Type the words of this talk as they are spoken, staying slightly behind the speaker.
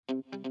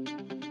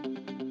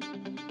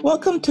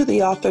Welcome to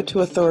the Author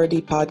to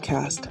Authority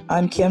podcast.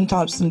 I'm Kim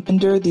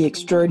Thompson-Pinder, the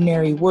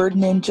extraordinary word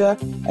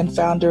ninja and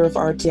founder of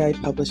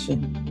RTI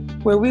Publishing,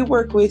 where we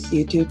work with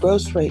you to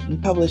ghostwrite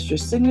and publish your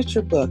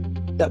signature book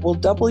that will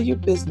double your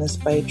business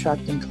by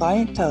attracting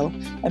clientele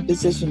and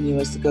position you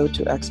as the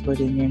go-to expert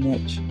in your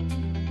niche.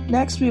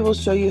 Next, we will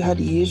show you how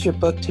to use your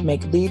book to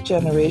make lead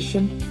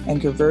generation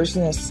and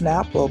conversion a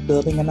snap while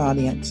building an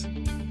audience.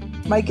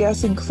 My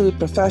guests include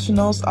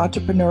professionals,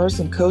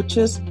 entrepreneurs, and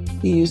coaches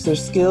who use their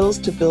skills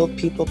to build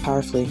people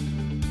powerfully.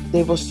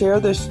 They will share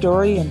their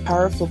story and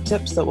powerful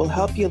tips that will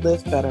help you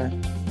live better.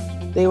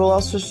 They will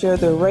also share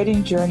their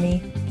writing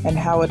journey and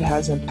how it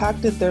has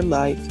impacted their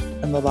life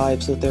and the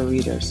lives of their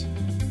readers.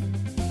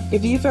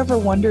 If you've ever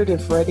wondered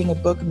if writing a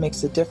book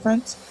makes a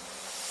difference,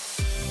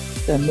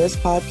 then this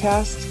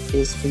podcast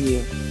is for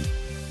you.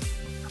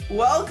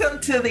 Welcome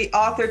to the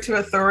Author to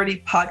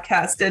Authority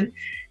podcast. And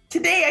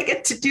today I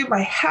get to do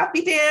my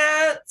happy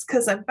dance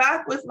because I'm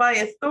back with my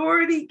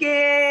authority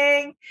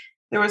gang.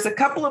 There was a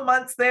couple of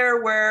months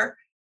there where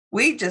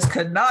we just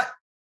could not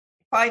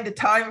find a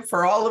time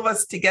for all of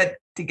us to get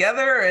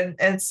together.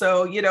 And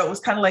so, it was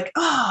kind of like,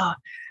 and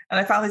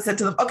I finally said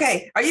to them,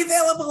 okay, are you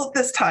available at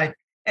this time?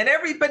 And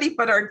everybody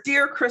but our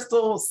dear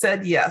Crystal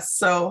said yes.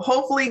 So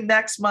hopefully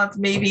next month,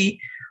 maybe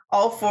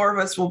all four of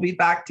us will be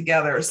back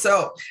together.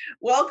 So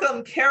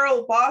welcome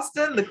Carol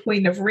Boston, the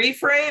Queen of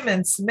Reframe,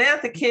 and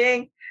Samantha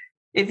King.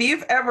 If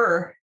you've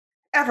ever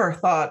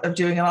thought of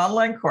doing an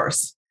online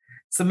course,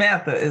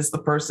 Samantha is the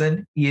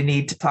person you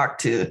need to talk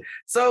to.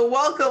 So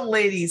welcome,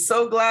 ladies.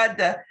 So glad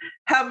to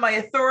have my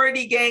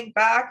authority gang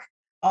back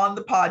on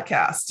the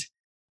podcast.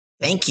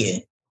 Thank you.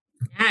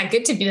 Yeah,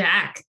 good to be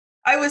back.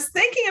 I was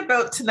thinking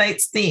about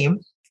tonight's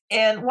theme,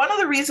 and one of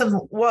the reasons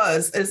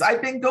is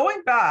I've been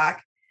going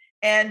back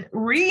and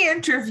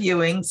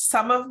re-interviewing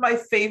some of my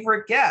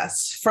favorite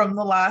guests from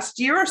the last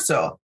year or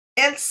so.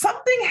 And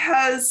something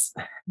has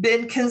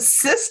been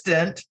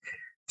consistent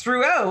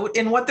throughout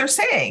in what they're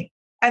saying.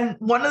 And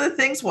one of the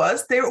things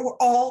was they were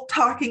all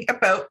talking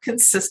about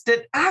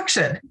consistent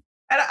action.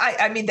 And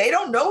I mean, they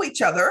don't know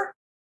each other,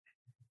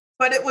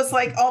 but it was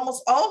like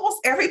almost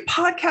every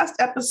podcast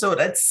episode,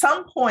 at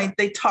some point,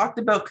 they talked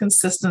about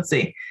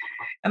consistency.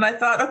 And I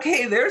thought,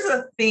 okay, there's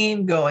a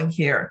theme going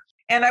here.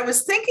 And I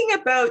was thinking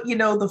about,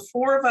 the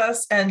four of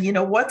us and,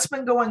 what's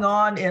been going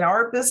on in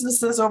our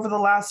businesses over the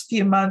last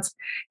few months.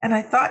 And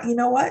I thought, you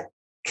know what?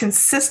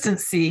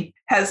 Consistency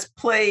has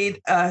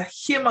played a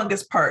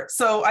humongous part.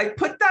 So I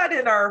put that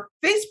in our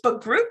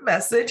Facebook group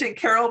message, and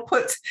Carol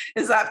puts,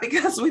 is that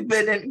because we've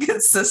been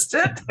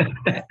inconsistent?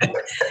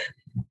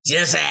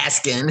 Just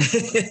asking.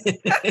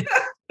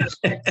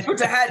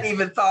 Which I hadn't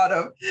even thought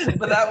of,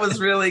 but that was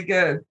really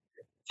good.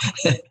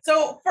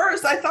 So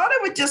first, I thought I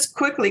would just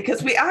quickly,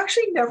 because we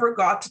actually never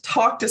got to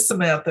talk to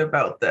Samantha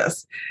about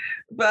this,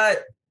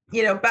 but,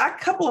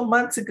 back a couple of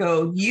months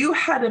ago, you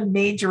had a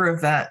major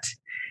event,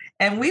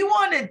 and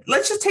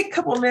let's just take a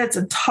couple of minutes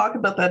and talk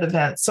about that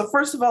event. So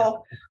first of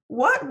all,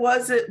 what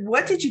was it?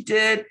 What did you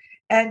did?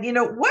 And,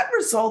 what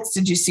results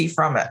did you see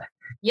from it?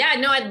 Yeah,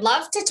 no, I'd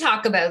love to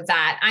talk about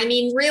that. I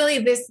mean, really,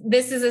 this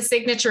is a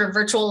signature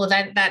virtual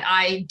event that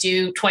I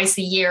do twice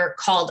a year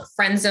called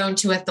Friend Zone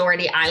to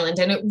Authority Island.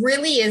 And it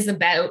really is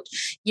about,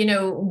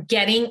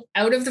 getting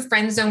out of the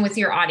friend zone with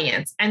your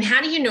audience. And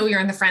how do you know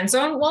you're in the friend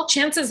zone? Well,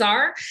 chances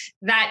are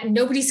that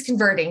nobody's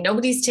converting,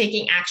 nobody's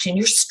taking action.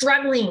 You're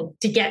struggling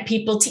to get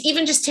people to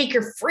even just take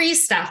your free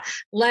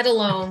stuff, let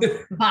alone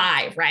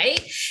buy,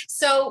 right?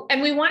 So,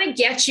 and we want to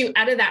get you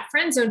out of that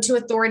friend zone to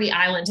Authority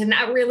Island. And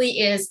that really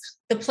is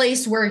the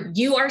place where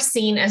you are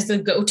seen as the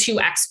go-to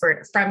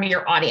expert from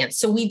your audience.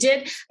 So we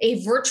did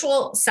a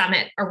virtual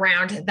summit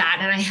around that,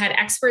 and I had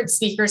expert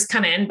speakers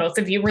come in, both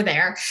of you were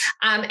there,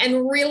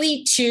 and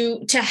really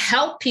to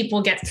help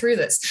people get through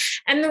this.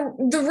 And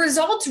the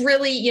results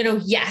really,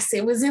 yes,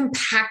 it was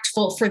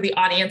impactful for the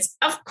audience,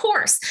 of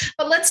course,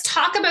 but let's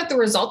talk about the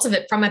results of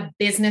it from a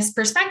business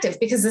perspective,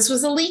 because this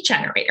was a lead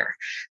generator,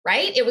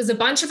 right? It was a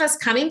bunch of us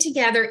coming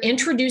together,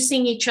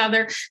 introducing each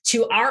other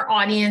to our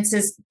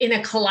audiences in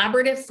a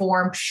collaborative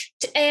form.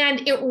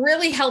 And it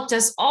really helped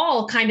us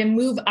all kind of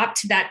move up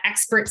to that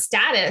expert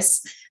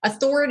status,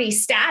 authority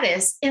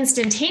status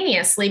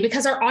instantaneously,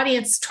 because our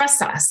audience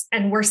trusts us.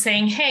 And we're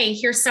saying, hey,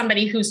 here's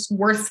somebody who's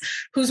worth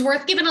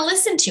giving a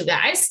listen to,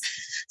 guys.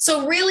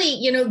 So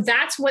really,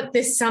 that's what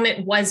this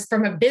summit was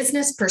from a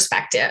business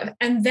perspective.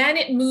 And then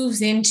it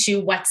moves into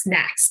what's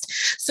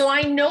next. So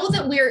I know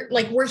that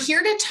we're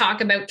here to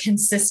talk about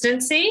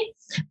consistency,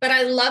 but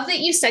I love that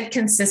you said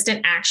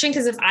consistent action,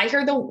 because if I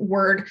hear the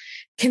word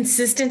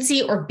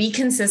consistency or be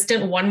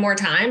consistent one more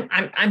time,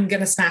 I'm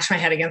going to smash my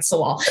head against the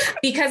wall,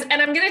 and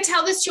I'm going to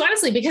tell this to you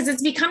honestly, because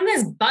it's become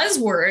this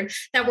buzzword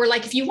that we're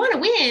like, if you want to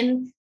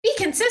win, be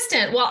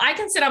consistent. Well, I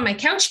can sit on my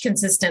couch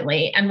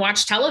consistently and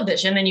watch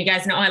television, and you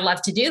guys know I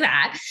love to do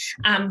that.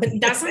 But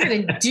that's not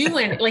going to do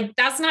anything.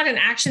 That's not an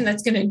action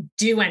that's going to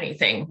do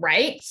anything,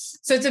 right?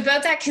 So it's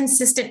about that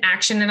consistent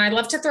action. And I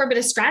love to throw a bit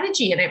of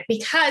strategy in it,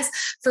 because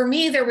for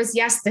me, there was,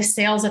 yes, the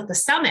sales at the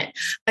summit,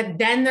 but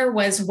then there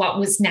was what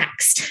was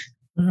next.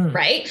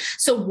 right?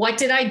 So what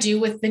did I do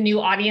with the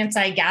new audience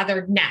I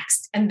gathered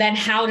next? And then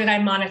how did I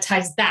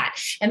monetize that?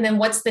 And then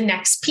what's the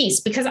next piece?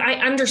 Because I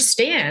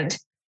understand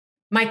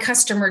my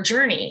customer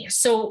journey.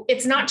 So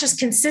it's not just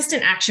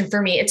consistent action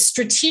for me, it's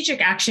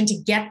strategic action to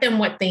get them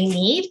what they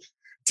need,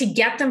 to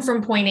get them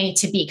from point A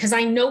to B, because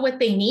I know what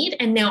they need.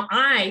 And now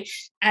I,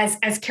 as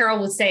Carol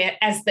would say,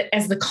 as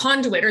the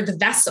conduit or the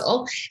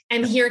vessel,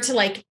 am here to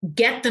like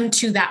get them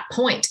to that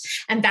point.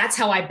 And that's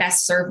how I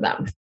best serve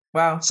them.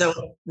 Wow.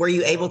 So were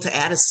you able to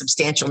add a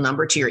substantial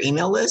number to your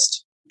email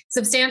list?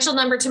 Substantial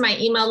number to my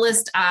email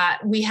list.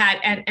 We had,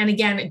 and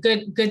again,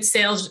 good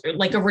sales,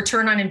 like a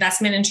return on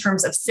investment in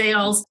terms of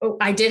sales.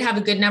 I did have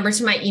a good number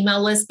to my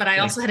email list, but I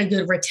also had a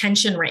good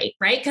retention rate,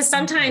 right? Because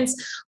sometimes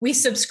we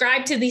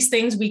subscribe to these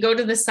things, we go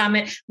to the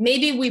summit,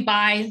 maybe we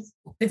buy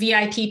the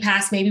VIP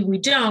pass, maybe we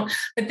don't.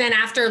 But then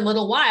after a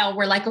little while,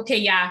 we're like, okay,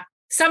 yeah,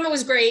 summit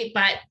was great,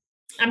 but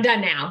I'm done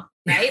now.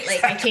 Right?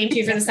 Like I came to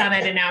you for the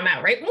summit and now I'm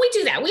out, right? We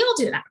do that. We all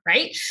do that.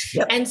 Right.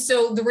 Yep. And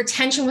so the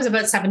retention was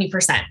about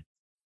 70%.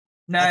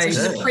 Nice. Which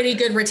is a pretty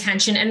good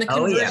retention. And the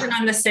conversion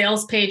on the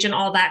sales page and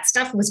all that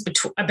stuff was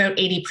about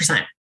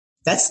 80%.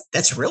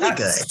 That's really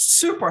good.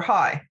 Super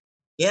high.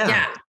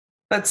 Yeah.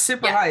 That's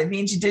super high. It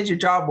means you did your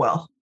job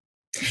well.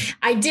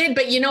 I did.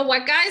 But you know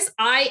what, guys?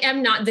 I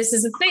am not, this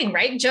is a thing,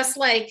 right? Just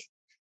like,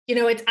 you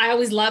know, I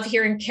always love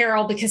hearing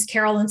Carol because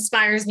Carol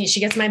inspires me.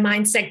 She gets my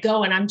mindset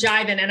going. I'm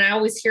jiving. And I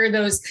always hear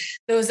those,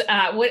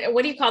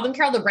 what do you call them,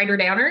 Carol? The writer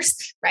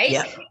downers, right?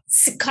 Yeah.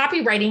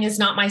 Copywriting is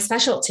not my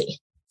specialty.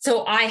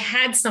 So I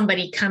had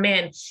somebody come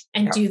in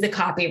and do the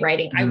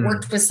copywriting. I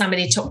worked with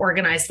somebody to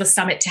organize the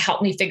summit to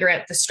help me figure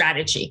out the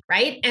strategy,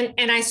 right?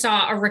 And I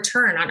saw a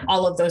return on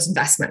all of those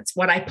investments.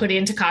 What I put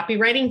into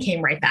copywriting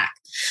came right back.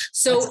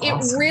 So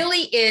it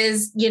really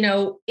is, you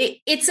know,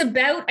 it's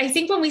about, I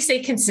think when we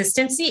say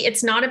consistency,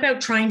 it's not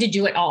about trying to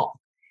do it all.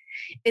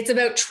 It's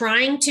about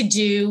trying to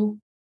do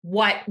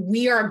what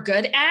we are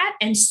good at.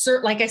 And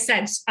like I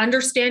said,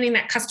 understanding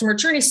that customer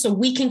journey so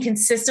we can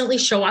consistently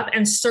show up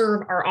and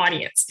serve our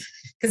audience.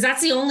 Because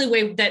that's the only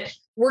way that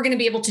we're going to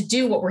be able to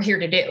do what we're here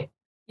to do.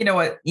 You know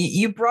what?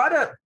 You brought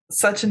up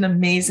such an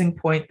amazing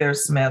point there,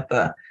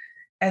 Samantha.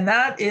 And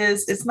that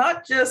is, it's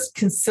not just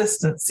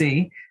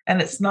consistency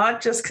and it's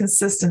not just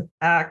consistent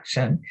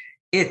action.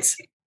 It's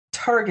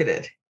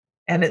targeted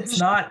and it's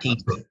not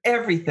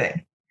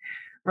everything,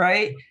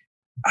 right?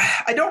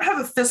 I don't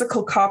have a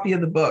physical copy of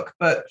the book,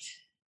 but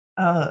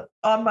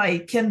on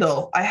my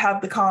Kindle, I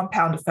have The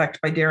Compound Effect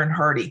by Darren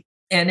Hardy.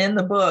 And in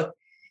the book,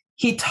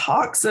 he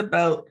talks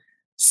about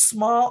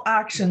small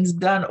actions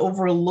done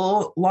over a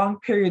long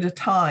period of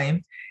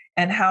time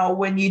and how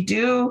when you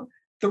do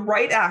the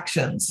right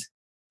actions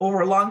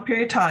over a long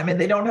period of time,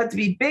 and they don't have to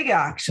be big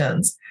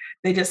actions,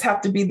 they just have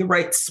to be the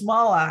right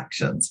small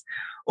actions.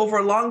 Over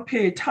a long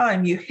period of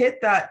time, you hit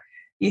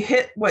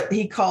what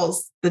he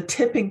calls the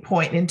tipping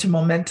point into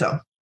momentum,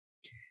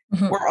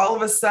 where all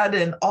of a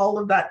sudden, all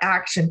of that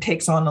action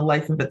takes on a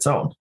life of its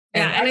own.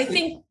 And I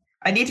think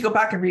I need to go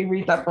back and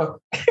reread that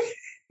book.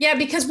 Yeah,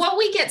 because what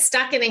we get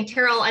stuck in, and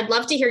Carol, I'd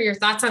love to hear your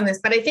thoughts on this,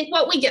 but I think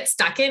what we get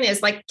stuck in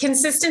is like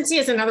consistency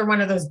is another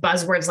one of those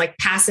buzzwords like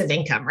passive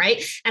income,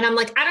 right? And I'm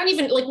like, I don't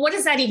even like, what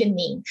does that even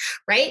mean?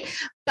 Right.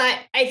 But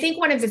I think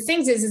one of the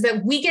things is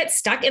that we get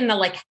stuck in the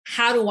like,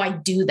 how do I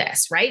do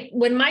this? Right.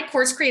 When my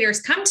course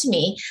creators come to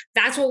me,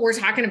 that's what we're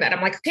talking about.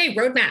 I'm like, okay,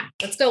 roadmap,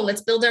 let's go.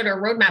 Let's build out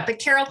our roadmap. But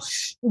Carol,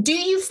 do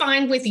you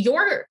find with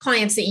your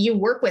clients that you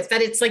work with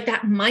that it's like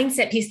that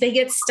mindset piece, they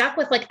get stuck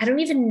with like, I don't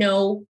even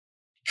know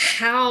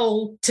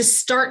how to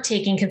start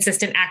taking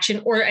consistent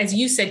action, or as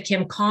you said,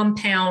 Kim,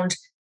 compound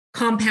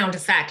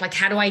effect. Like,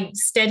 how do I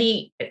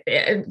steady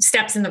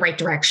steps in the right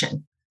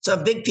direction? So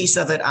a big piece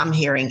of it I'm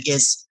hearing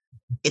is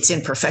it's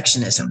in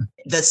perfectionism.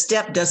 The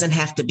step doesn't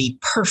have to be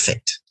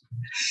perfect.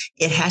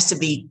 It has to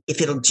be,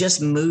 if it'll just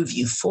move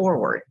you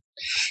forward.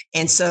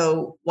 And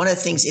so one of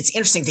the things, it's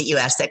interesting that you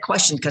asked that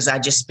question because I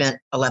just spent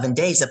 11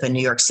 days up in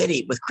New York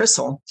City with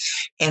Crystal,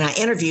 and I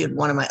interviewed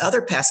one of my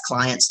other past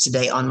clients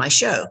today on my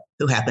show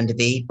who happened to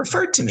be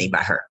referred to me by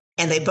her.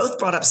 And they both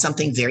brought up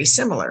something very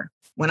similar.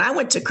 When I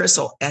went to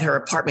Crystal at her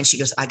apartment, she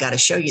goes, I got to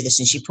show you this.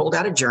 And she pulled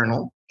out a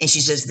journal and she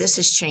says, this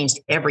has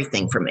changed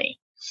everything for me.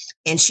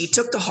 And she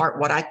took to heart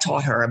what I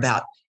taught her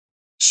about.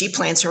 She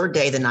plans her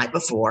day the night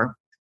before,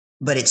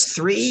 but it's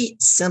 3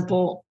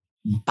 simple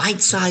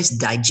bite-sized,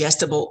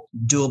 digestible,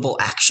 doable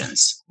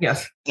actions.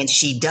 Yes. And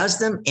she does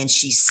them and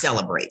she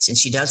celebrates. And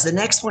she does the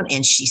next one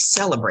and she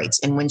celebrates.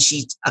 And when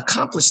she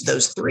accomplished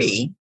those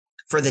 3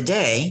 for the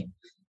day,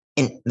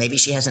 and maybe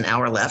she has an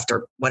hour left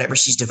or whatever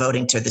she's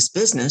devoting to this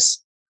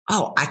business,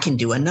 oh, I can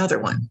do another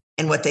one.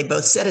 And what they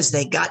both said is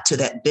they got to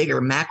that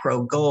bigger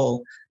macro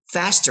goal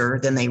faster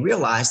than they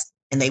realized.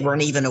 And they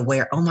weren't even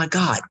aware, oh my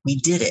God, we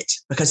did it,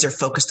 because they're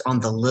focused on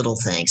the little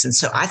things. And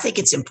so I think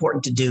it's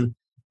important to do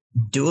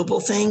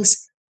doable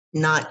things,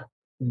 not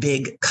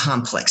big,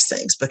 complex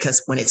things,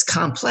 because when it's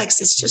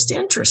complex, it's just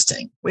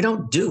interesting. We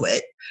don't do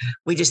it.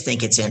 We just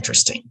think it's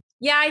interesting.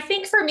 Yeah, I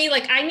think for me,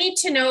 like I need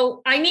to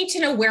know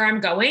where I'm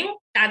going.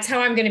 That's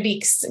how I'm going to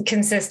be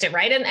consistent.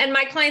 Right. And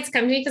my clients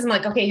come to me because I'm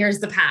like, okay, here's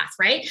the path.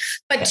 Right.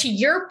 But to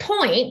your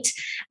point,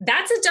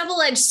 that's a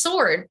double-edged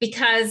sword,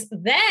 because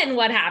then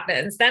what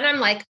happens? Then I'm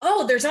like,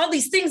 oh, there's all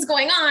these things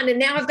going on. And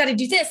now I've got to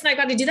do this and I've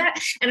got to do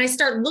that. And I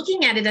start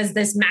looking at it as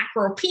this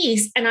macro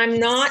piece, and I'm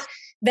not,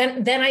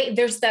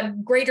 there's the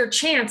greater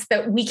chance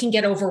that we can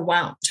get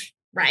overwhelmed.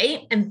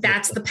 Right. And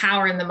that's the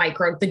power in the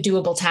micro, the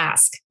doable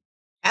task.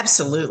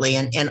 Absolutely.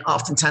 And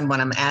oftentimes when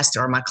I'm asked,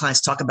 or my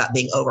clients talk about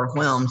being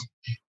overwhelmed,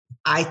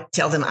 I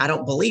tell them I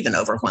don't believe in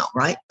overwhelm,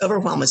 right?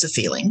 Overwhelm is a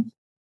feeling.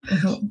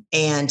 Mm-hmm.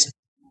 And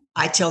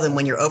I tell them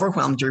when you're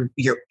overwhelmed,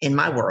 you're in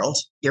my world,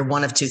 you're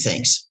one of two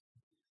things.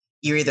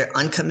 You're either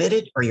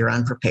uncommitted or you're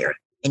unprepared.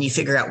 And you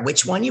figure out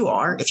which one you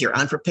are. If you're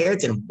unprepared,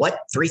 then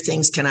what 3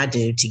 things can I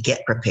do to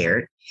get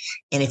prepared?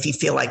 And if you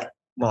feel like,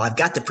 well, I've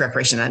got the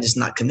preparation, I'm just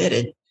not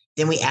committed,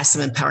 then we ask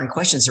them empowering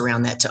questions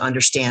around that to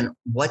understand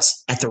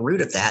what's at the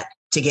root of that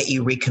to get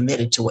you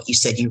recommitted to what you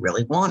said you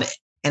really wanted.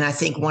 And I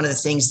think one of the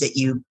things that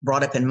you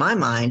brought up in my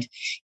mind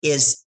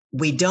is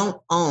we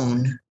don't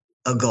own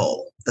a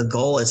goal. The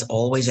goal is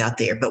always out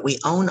there, but we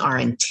own our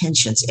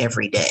intentions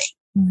every day.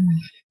 Mm-hmm.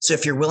 So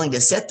if you're willing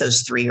to set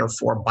those 3 or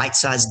 4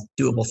 bite-sized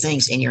doable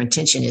things and your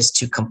intention is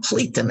to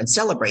complete them and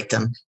celebrate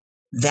them,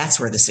 that's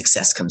where the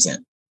success comes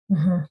in.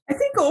 Mm-hmm. I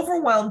think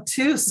overwhelm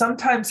too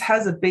sometimes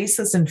has a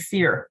basis in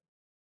fear.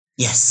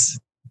 Yes.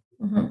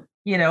 Mm-hmm.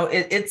 You know,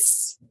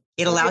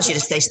 it allows you to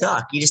stay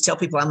stuck. You just tell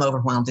people I'm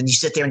overwhelmed and you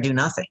sit there and do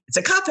nothing. It's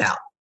a cop-out.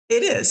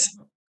 It is.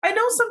 I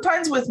know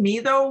sometimes with me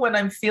though, when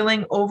I'm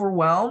feeling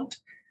overwhelmed,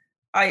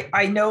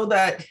 I know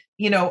that,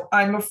 you know,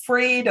 I'm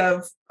afraid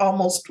of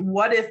almost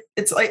what if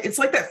it's like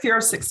that fear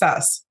of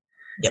success.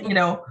 Yep. You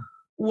know,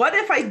 what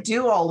if I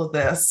do all of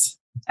this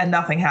and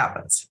nothing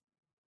happens?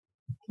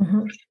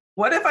 Mm-hmm.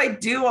 What if I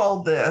do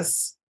all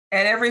this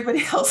and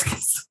everybody else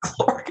gets the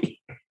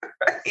glory?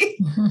 Right?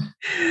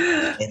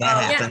 Mm-hmm.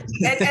 That happens.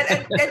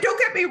 And don't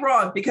get me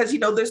wrong, because, you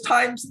know, there's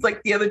times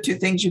like the other 2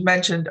 things you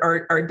mentioned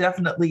are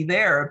definitely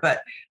there.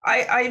 But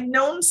I've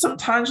known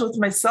sometimes with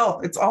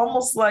myself, it's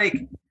almost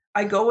like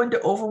I go into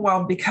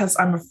overwhelm because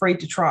I'm afraid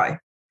to try.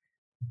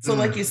 So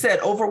like you said,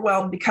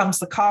 overwhelm becomes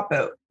the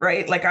cop-out,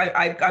 right? Like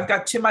I've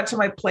got too much on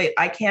my plate.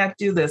 I can't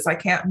do this. I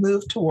can't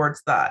move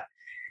towards that.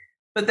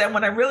 But then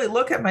when I really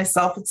look at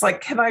myself, it's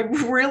like, can I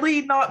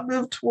really not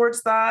move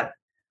towards that?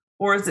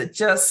 Or is it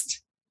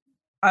just,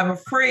 I'm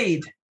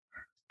afraid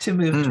to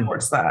move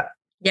towards that?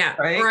 Yeah.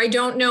 Right? Or I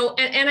don't know.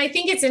 And I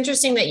think it's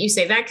interesting that you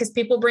say that, because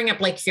people bring up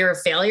like fear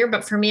of failure.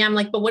 But for me, I'm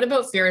like, but what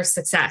about fear of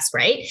success?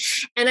 Right.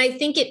 And I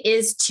think it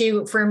is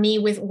for me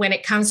when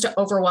it comes to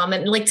overwhelm,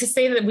 and like to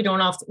say that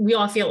we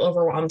all feel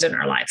overwhelmed in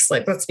our lives.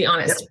 Like, let's be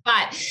honest. Yep.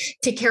 But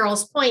to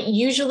Carol's point,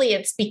 usually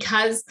it's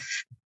because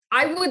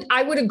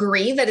I would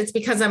agree that it's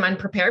because I'm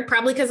unprepared,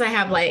 probably because I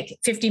have like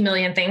 50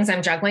 million things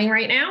I'm juggling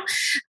right now.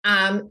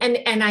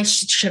 And I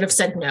should have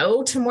said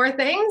no to more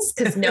things,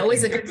 because no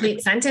is a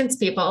complete sentence,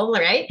 people,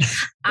 right?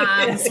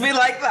 Yes, we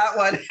like that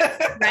one.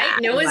 Right?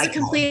 No is a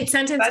complete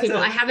sentence, people.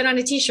 I have it on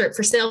a t-shirt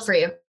for sale for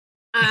you.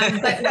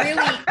 But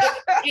really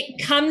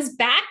it comes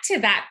back to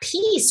that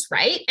piece,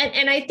 right?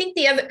 And I think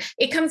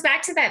it comes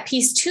back to that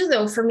piece too,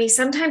 though, for me.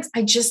 Sometimes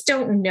I just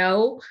don't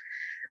know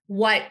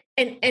what,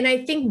 and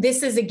I think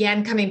this is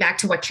again coming back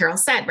to what Carol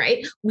said,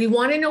 right? We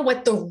want to know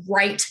what the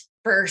right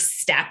first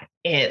step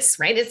is,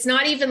 right? It's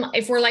not even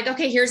if we're like,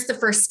 okay, here's the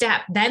first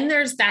step. Then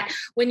there's that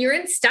when you're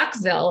in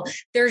Stuckville,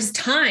 there's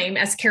time,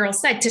 as Carol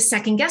said, to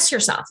second guess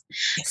yourself.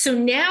 So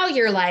now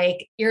you're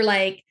like,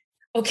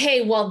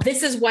 okay, well,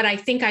 this is what I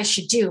think I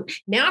should do.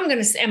 Now am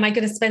I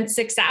going to spend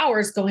 6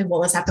 hours going,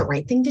 well, is that the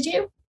right thing to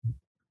do?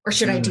 Or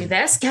should I do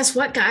this? Guess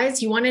what,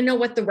 guys? You want to know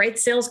what the right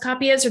sales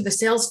copy is, or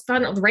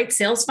the right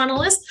sales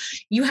funnel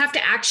is? You have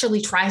to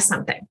actually try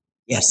something.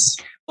 Yes.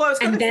 Well, I was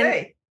going to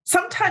say,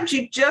 sometimes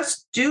you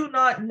just do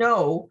not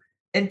know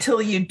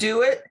until you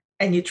do it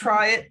and you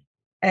try it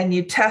and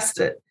you test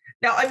it.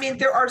 Now, I mean,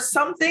 there are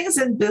some things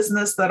in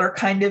business that are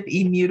kind of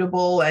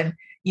immutable and,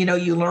 you know,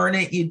 you learn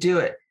it, you do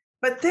it.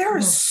 But there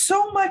is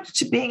so much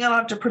to being an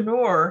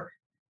entrepreneur,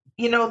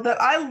 you know, that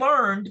I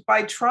learned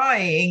by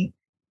trying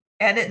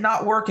and it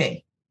not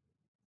working.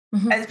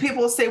 Mm-hmm. And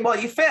people will say, well,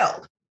 you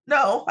failed.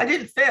 No, I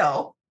didn't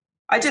fail.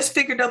 I just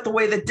figured out the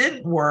way that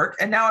didn't work.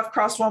 And now I've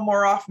crossed one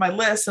more off my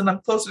list and I'm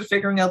closer to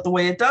figuring out the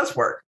way it does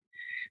work.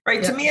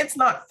 Right. Yeah. To me, it's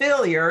not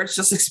failure. It's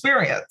just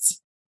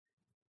experience.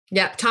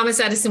 Yeah. Thomas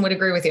Edison would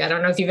agree with you. I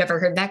don't know if you've ever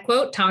heard that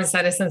quote. Thomas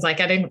Edison's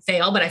like, I didn't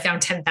fail, but I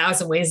found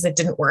 10,000 ways that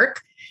didn't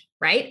work.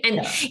 Right. And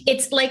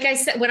it's like I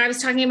said, when I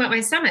was talking about my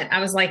summit, I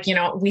was like, you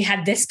know, we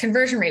had this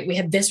conversion rate, we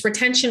had this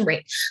retention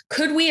rate.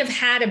 Could we have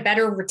had a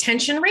better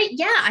retention rate?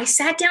 Yeah. I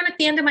sat down at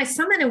the end of my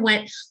summit and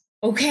went,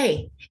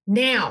 okay,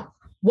 now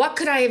what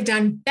could I have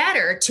done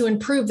better to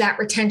improve that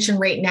retention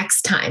rate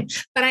next time?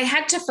 But I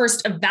had to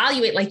first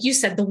evaluate, like you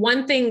said, the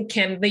one thing,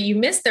 Kim, that you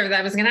missed there that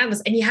I was going to add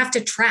was, and you have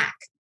to track.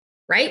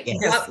 Right?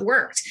 Yes. What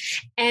worked.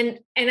 And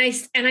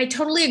I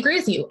totally agree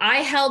with you. I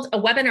held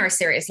a webinar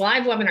series,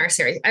 live webinar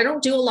series. I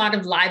don't do a lot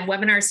of live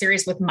webinar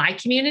series with my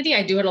community.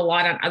 I do it a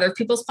lot on other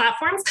people's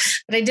platforms,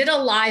 but I did a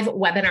live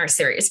webinar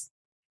series.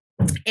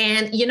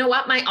 And you know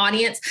what? My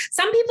audience,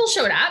 some people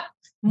showed up,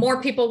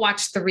 more people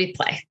watched the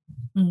replay.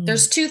 Mm-hmm.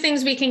 There's two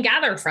things we can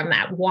gather from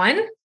that.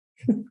 One,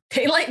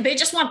 they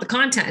just want the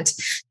content.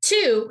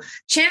 Two,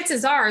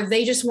 chances are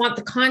they just want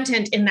the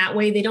content in that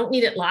way. They don't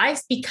need it live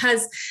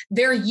because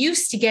they're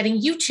used to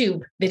getting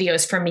YouTube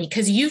videos from me,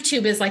 because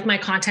YouTube is like my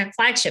content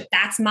flagship.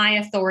 That's my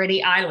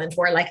authority island,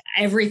 where like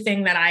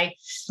everything that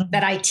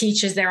I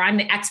teach is there. I'm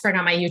the expert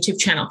on my YouTube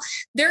channel.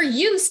 They're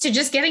used to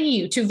just getting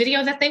a YouTube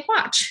video that they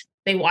watch.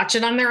 They watch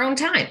it on their own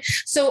time.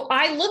 So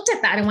I looked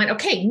at that and went,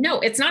 okay,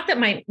 no, it's not that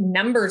my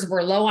numbers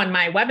were low on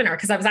my webinar,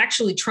 because I was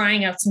actually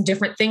trying out some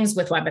different things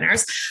with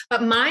webinars,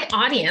 but my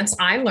audience,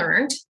 I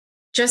learned,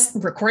 just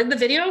record the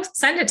video,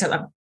 send it to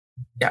them.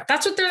 Yeah,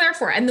 that's what they're there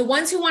for. And the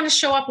ones who want to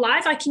show up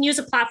live, I can use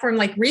a platform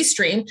like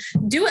Restream,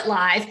 do it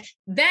live,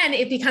 then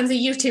it becomes a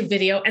YouTube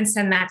video and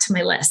send that to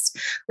my list,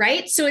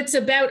 right? So it's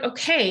about,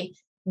 okay,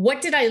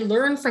 what did I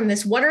learn from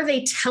this? What are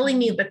they telling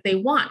me that they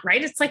want,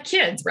 right? It's like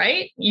kids,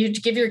 right? You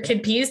give your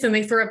kid peas and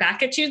they throw it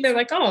back at you. They're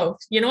like, oh,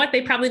 you know what?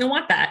 They probably don't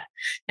want that.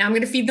 Now I'm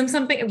going to feed them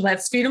something.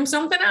 Let's feed them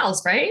something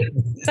else, right?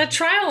 It's a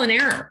trial and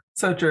error.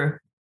 So true.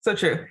 So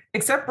true.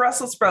 Except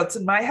Brussels sprouts.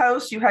 In my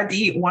house, you had to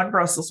eat one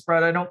Brussels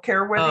sprout. I don't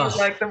care whether you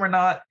like them or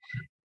not.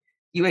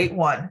 You ate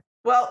one.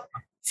 Well,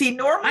 see,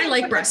 normally I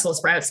like Brussels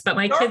sprouts, but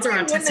my kids are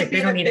autistic.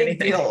 They don't eat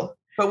anything.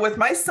 But with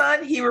my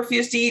son, he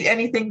refused to eat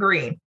anything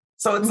green.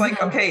 So it's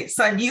like, okay,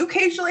 son, you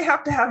occasionally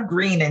have to have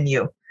green in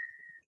you.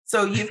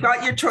 So you've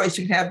got your choice.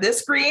 You can have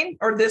this green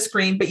or this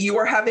green, but you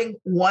are having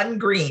one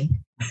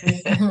green.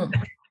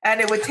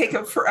 And it would take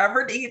him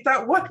forever to eat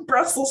that one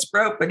Brussels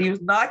sprout, but he was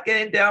not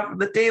getting down from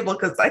the table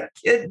because that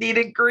kid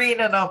needed green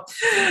in him.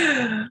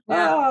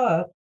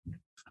 Yeah.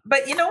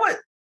 But you know what?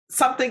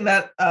 Something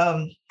that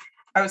I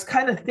was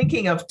kind of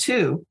thinking of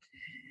too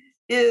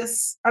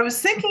is I was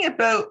thinking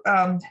about,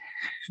 I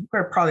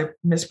probably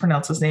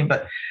mispronounce his name,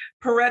 but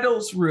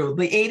Pareto's rule,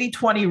 the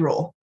 80-20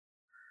 rule,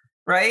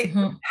 right?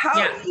 Mm-hmm. How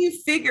do you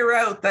figure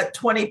out that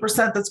 20%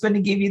 that's going to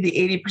give you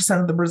the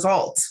 80% of the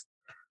results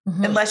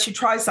unless you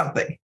try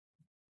something?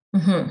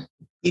 Mm-hmm.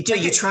 You do,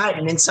 you try it.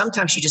 And then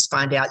sometimes you just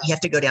find out you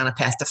have to go down a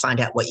path to find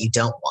out what you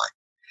don't want.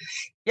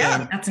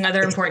 Yeah, and that's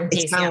another important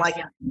piece. It's kind of like,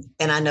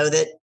 and I know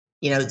that,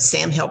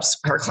 Sam helps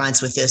her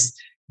clients with this.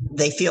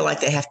 They feel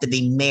like they have to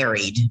be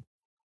married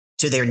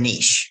to their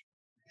niche.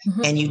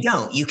 Mm-hmm. And you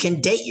don't. You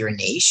can date your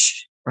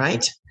niche,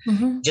 right?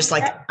 Mm-hmm. Just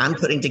like I'm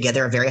putting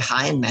together a very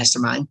high-end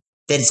mastermind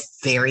that is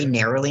very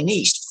narrowly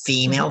niched,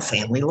 female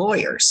family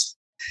lawyers.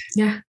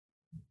 Yeah.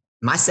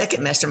 My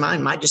second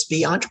mastermind might just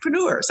be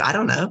entrepreneurs. I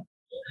don't know.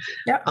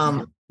 Yep.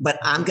 But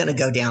I'm going to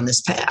go down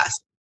this path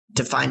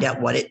to find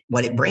out what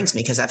it brings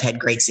me, because I've had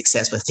great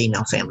success with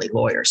female family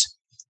lawyers.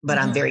 But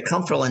I'm very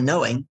comfortable in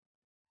knowing,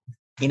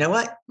 you know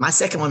what? My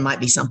second one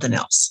might be something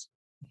else.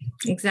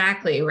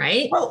 Exactly.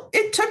 Right. Well,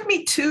 it took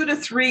me 2 to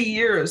 3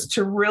 years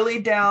to really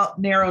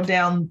narrow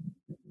down,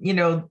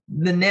 the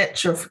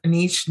niche of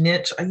each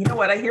niche. You know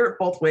what? I hear it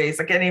both ways.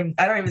 I don't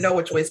even know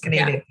which way is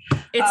Canadian. Yeah.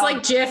 It's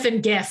like GIF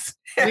and GIF.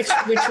 Which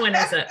one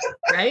is it?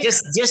 Right.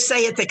 Just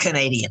say it the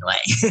Canadian way.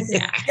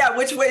 Yeah.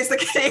 Which way is the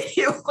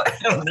Canadian way? I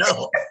don't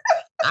know.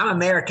 I'm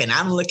American.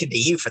 I'm looking to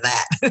you for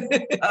that.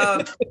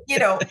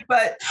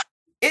 But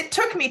it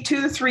took me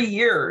 2 to 3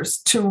 years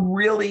to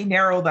really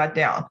narrow that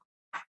down.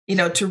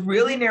 To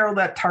really narrow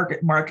that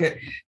target market,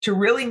 to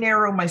really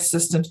narrow my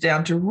systems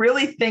down, to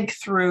really think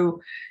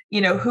through,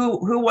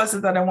 who was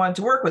it that I wanted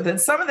to work with? And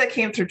some of that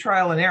came through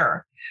trial and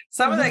error.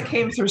 Some of that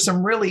came through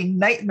some really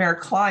nightmare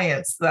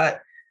clients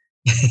that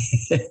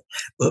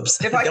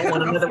oops, if I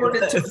could have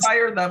afforded to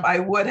fire them, I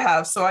would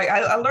have. So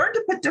I learned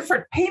to put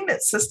different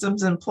payment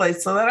systems in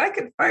place so that I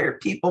can fire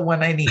people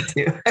when I need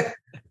to.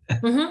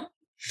 Mm-hmm.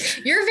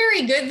 You're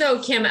very good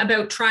though, Kim,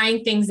 about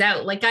trying things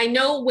out. Like I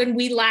know when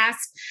we were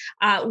last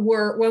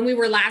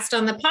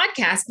on the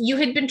podcast, you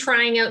had been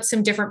trying out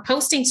some different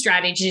posting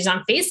strategies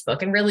on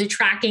Facebook and really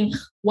tracking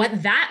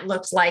what that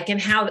looked like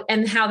and how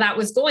that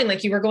was going.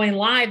 Like you were going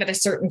live at a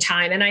certain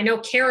time. And I know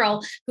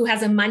Carol, who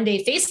has a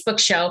Monday Facebook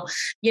show,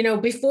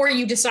 before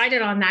you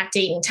decided on that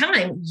date and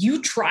time, you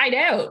tried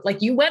out,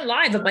 like you went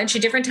live a bunch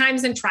of different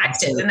times and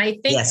tracked it. And I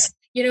think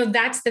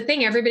that's the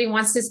thing. Everybody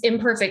wants this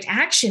imperfect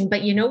action,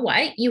 but you know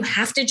what? You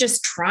have to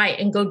just try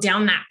and go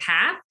down that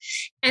path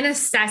and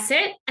assess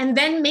it and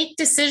then make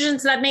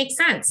decisions that make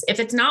sense.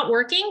 If it's not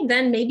working,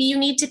 then maybe you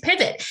need to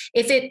pivot.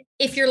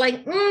 If you're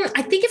like,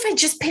 I think if I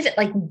just pivot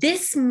like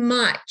this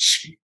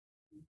much,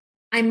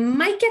 I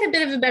might get a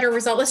bit of a better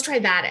result. Let's try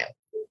that out.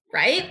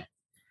 Right.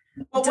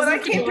 Well, what I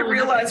came to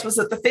realize was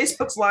that the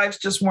Facebook's lives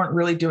just weren't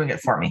really doing it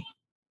for me.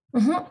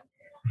 Mm-hmm.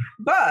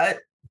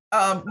 But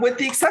with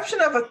the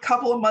exception of a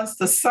couple of months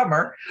this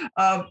summer.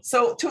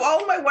 So to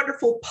all my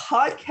wonderful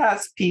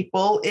podcast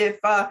people,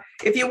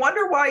 if you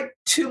wonder why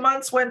 2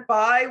 months went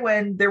by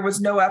when there was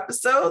no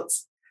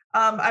episodes,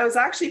 I was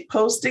actually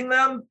posting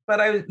them,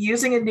 but I was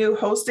using a new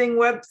hosting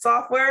web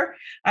software.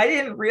 I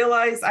didn't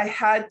realize I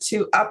had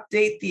to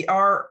update the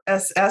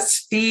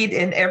RSS feed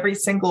in every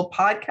single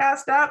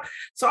podcast app.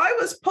 So I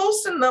was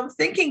posting them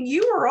thinking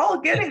you were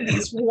all getting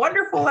these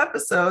wonderful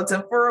episodes.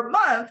 And for a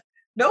month,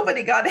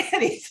 nobody got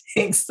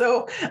anything.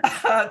 So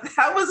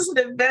that was an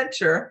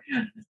adventure.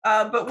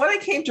 But what I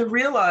came to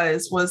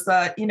realize was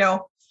that,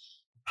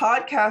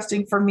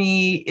 podcasting for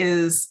me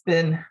has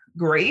been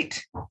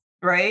great,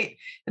 right?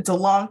 It's a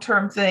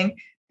long-term thing.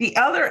 The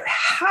other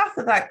half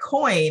of that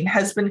coin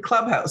has been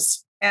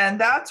Clubhouse. And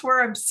that's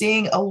where I'm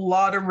seeing a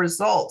lot of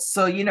results.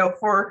 So,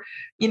 for,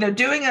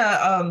 doing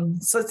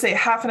so let's say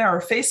half an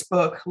hour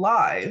Facebook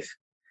Live,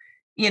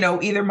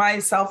 either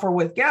myself or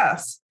with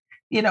guests,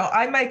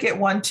 I might get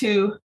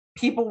 1-2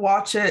 people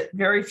watch it,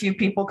 very few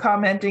people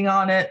commenting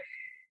on it.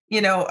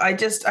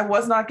 I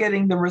was not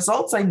getting the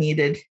results I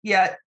needed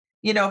yet.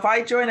 If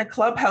I join a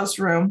Clubhouse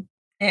room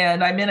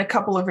and I'm in a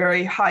couple of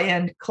very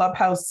high-end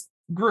Clubhouse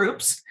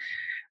groups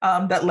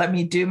that let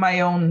me do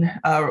my own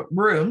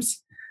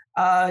rooms,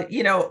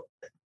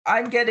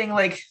 I'm getting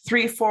like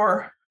 3,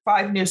 4,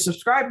 5 new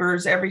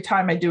subscribers every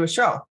time I do a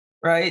show,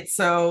 right?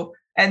 So,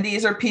 and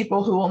these are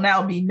people who will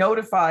now be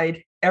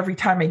notified every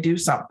time I do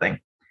something.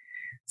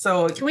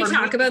 So can we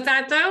talk about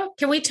that though?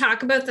 Can we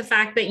talk about the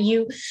fact that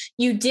you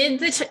did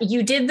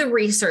the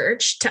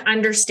research to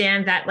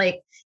understand that, like,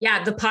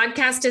 yeah, the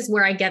podcast is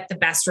where I get the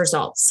best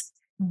results.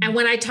 Mm-hmm. And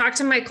when I talk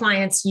to my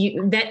clients,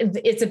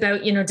 that it's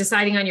about,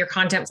 deciding on your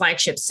content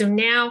flagship. So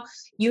now,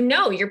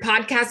 your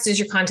podcast is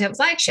your content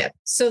flagship.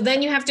 So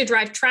then you have to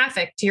drive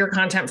traffic to your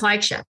content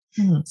flagship.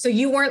 Mm-hmm. So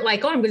you weren't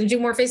like, oh, I'm going to do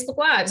more Facebook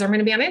Lives, or I'm going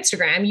to be on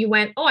Instagram. You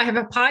went, oh, I have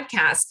a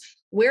podcast.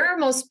 Where are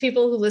most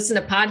people who listen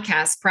to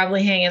podcasts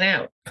probably hanging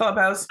out?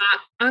 Clubhouse.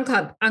 On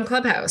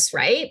Clubhouse,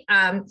 right?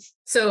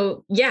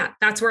 So yeah,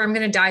 that's where I'm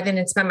going to dive in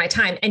and spend my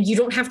time. And you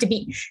don't have to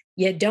be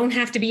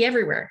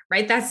everywhere,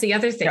 right? That's the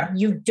other thing. Yeah.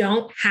 You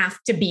don't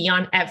have to be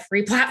on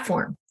every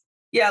platform.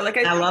 Yeah. Like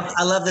I love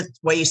the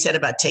way you said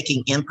about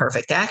taking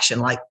imperfect action.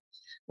 Like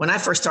when I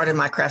first started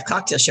my craft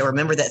cocktail show,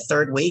 remember that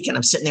third week, and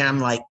I'm sitting there, I'm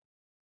like,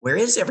 where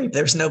is everybody?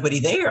 There's nobody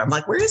there. I'm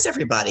like, where is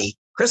everybody?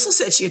 Crystal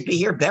said she'd be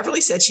here.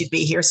 Beverly said she'd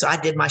be here. So I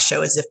did my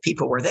show as if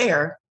people were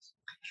there.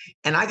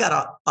 And I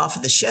got off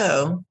of the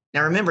show.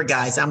 Now, remember,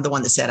 guys, I'm the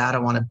one that said, I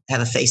don't want to have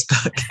a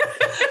Facebook.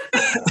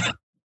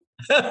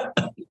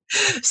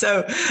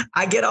 So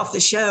I get off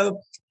the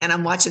show and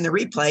I'm watching the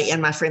replay.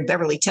 And my friend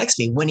Beverly texts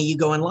me, when are you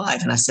going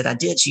live? And I said, I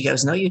did. She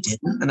goes, no, you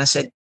didn't. And I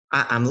said,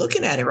 I'm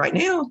looking at it right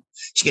now.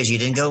 She goes, you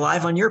didn't go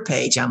live on your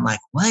page. I'm like,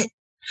 what?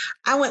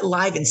 I went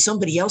live in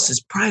somebody else's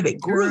private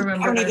group. I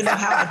don't even know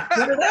how I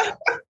did it.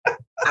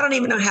 I don't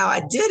even know how I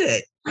did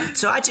it.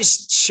 So I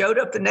just showed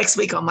up the next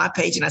week on my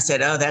page and I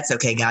said, oh, that's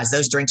okay, guys.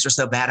 Those drinks are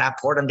so bad. I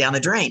poured them down the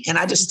drain and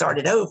I just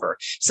started over.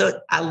 So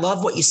I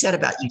love what you said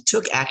about you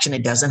took action.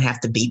 It doesn't have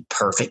to be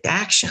perfect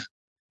action.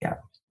 Yeah.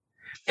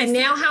 And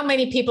now how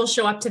many people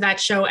show up to that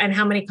show and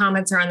how many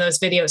comments are on those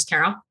videos,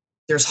 Carol?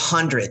 There's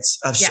hundreds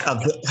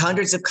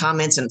of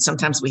comments. And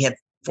sometimes we have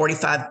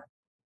 45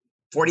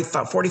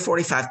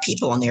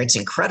 people on there. It's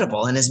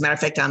incredible. And as a matter of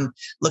fact, I'm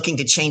looking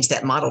to change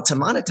that model to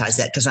monetize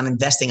that because I'm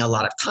investing a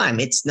lot of time.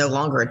 It's no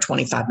longer a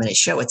 25-minute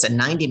show. It's a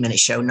 90-minute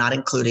show, not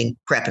including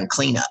prep and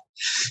cleanup.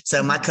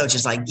 So my coach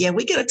is like, yeah,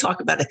 we got to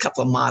talk about a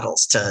couple of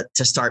models to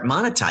start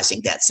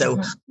monetizing that.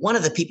 So one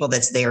of the people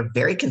that's there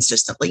very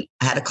consistently,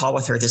 I had a call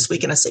with her this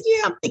week and I said,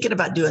 yeah, I'm thinking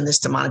about doing this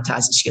to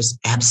monetize it. She goes,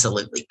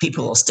 absolutely.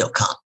 People will still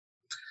come.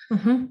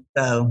 Mm-hmm.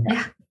 So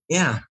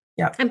yeah.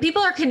 Yeah. And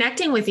people are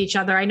connecting with each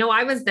other. I know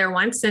I was there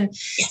once and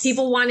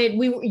people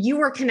you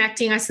were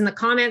connecting us in the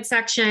comment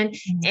section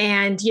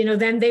and,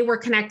 then they were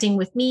connecting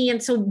with me.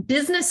 And so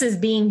business is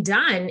being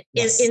done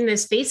in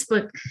this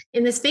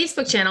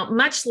Facebook channel,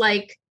 much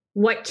like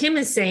what Kim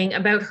is saying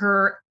about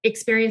her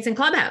experience in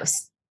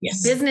Clubhouse.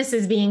 Yes. Business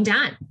is being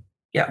done.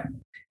 Yeah.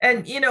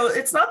 And,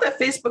 it's not that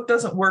Facebook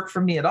doesn't work for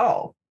me at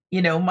all.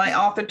 My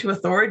Author to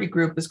Authority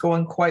group is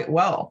going quite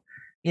well.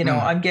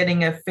 I'm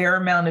getting a fair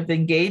amount of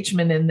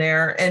engagement in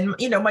there. And,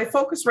 my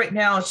focus right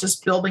now is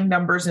just building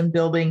numbers and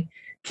building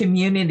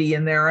community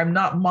in there. I'm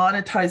not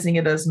monetizing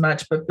it as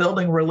much, but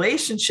building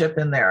relationship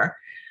in there.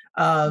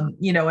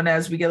 And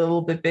as we get a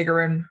little bit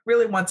bigger and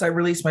really once I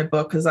release my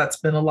book, because that's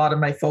been a lot of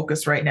my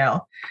focus right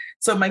now.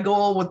 So my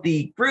goal with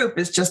the group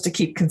is just to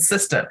keep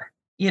consistent,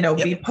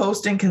 be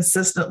posting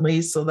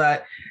consistently so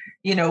that,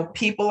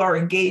 people are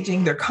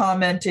engaging, they're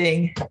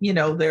commenting,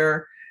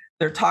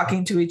 they're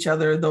talking to each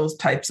other, those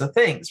types of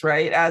things,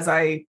 right? As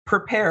I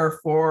prepare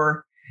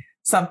for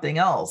something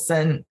else.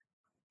 And,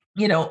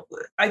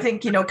 I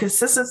think,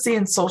 consistency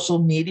in social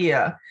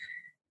media,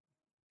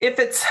 if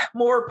it's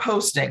more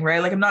posting, right?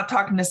 Like I'm not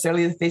talking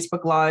necessarily the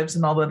Facebook Lives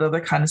and all that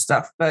other kind of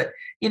stuff, but,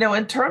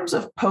 in terms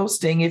of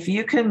posting, if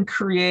you can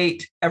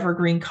create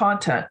evergreen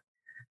content.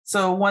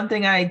 So one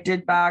thing I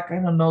did back, I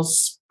don't know,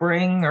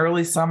 spring,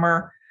 early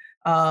summer,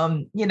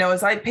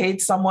 as I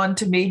paid someone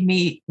to make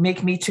me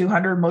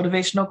 200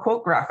 motivational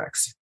quote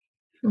graphics,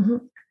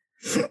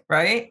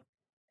 right?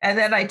 And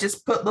then I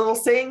just put little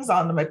sayings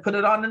on them. I put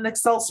it on an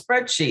Excel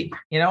spreadsheet.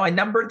 I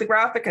numbered the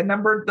graphic, I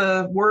numbered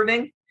the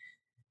wording.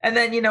 And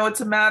then,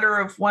 it's a matter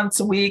of once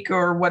a week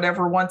or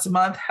whatever, once a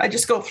month, I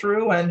just go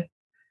through and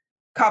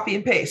copy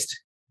and paste,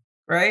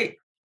 right?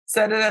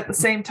 Set it at the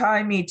same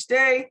time each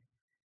day,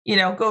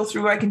 go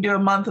through, I can do a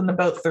month in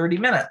about 30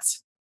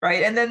 minutes.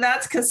 right? And then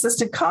that's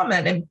consistent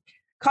comment and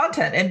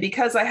content. And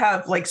because I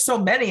have like so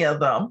many of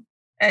them,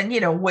 and,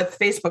 with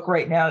Facebook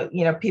right now,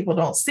 people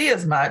don't see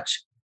as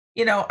much,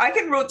 I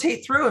can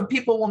rotate through and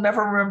people will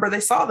never remember they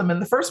saw them in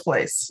the first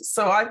place.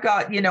 So I've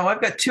got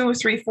 2,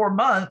 3, 4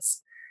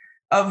 months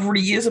of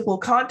reusable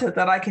content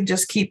that I can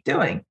just keep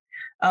doing.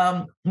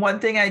 One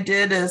thing I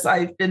did is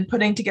I've been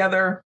putting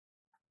together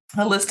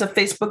a list of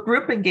Facebook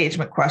group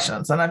engagement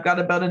questions, and I've got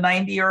about a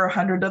 90 or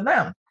 100 of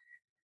them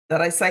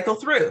that I cycle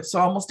through. So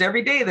almost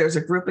every day there's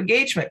a group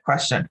engagement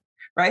question,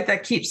 right?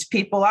 That keeps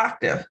people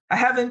active. I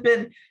haven't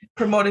been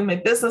promoting my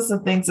business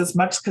and things as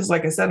much because,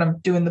 like I said, I'm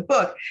doing the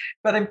book,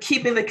 but I'm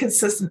keeping the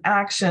consistent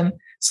action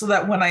so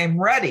that when I'm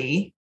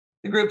ready,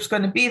 the group's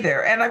going to be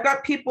there. And I've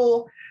got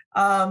people,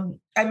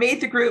 I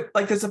made the group,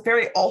 like there's a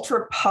very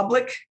ultra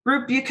public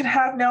group you can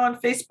have now on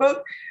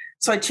Facebook.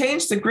 So I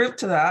changed the group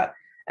to that.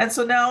 And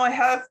so now I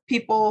have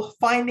people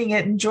finding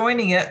it and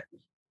joining it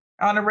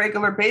on a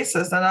regular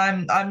basis.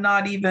 And I'm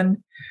not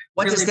even.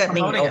 What really does that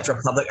mean, it.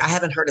 ultra public? I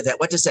haven't heard of that.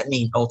 What does that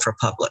mean, ultra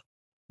public?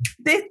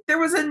 There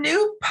was a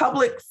new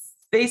public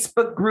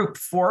Facebook group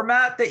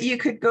format that you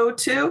could go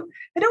to.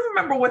 I don't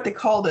remember what they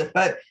called it,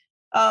 but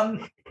I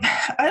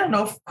don't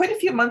know. Quite a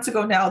few months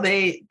ago now,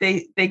 they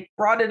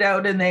brought it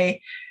out, and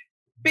they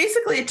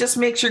basically it just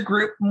makes your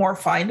group more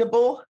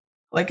findable.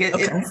 Like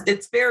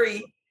it's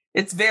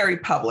very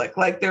public.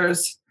 Like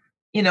there's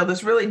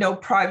really no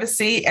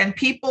privacy, and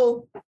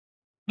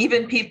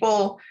even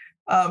people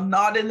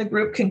not in the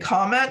group can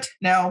comment.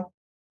 Now,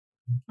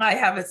 I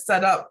have it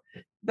set up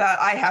that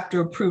I have to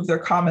approve their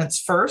comments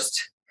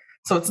first.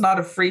 So it's not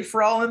a free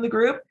for all in the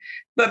group.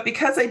 But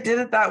because I did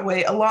it that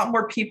way, a lot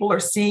more people are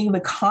seeing the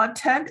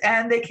content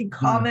and they can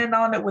comment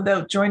on it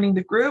without joining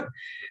the group.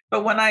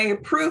 But when I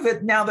approve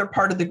it, now they're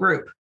part of the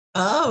group.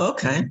 Oh,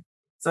 okay.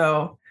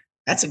 So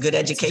that's a good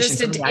education.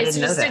 It's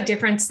just a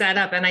different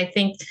setup. And I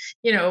think,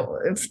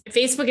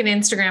 Facebook and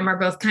Instagram are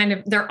both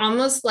they're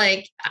almost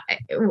like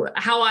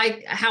how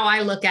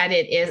I look at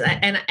it is,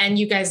 and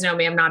you guys know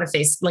me, I'm not a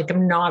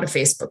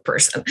Facebook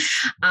person.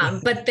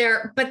 But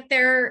they're,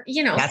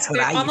 that's what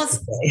I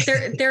almost,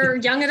 they're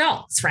young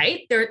adults,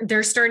 right?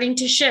 They're starting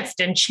to shift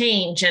and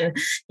change, and,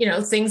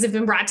 things have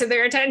been brought to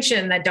their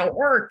attention that don't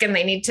work, and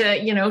they need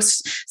to,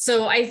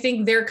 so I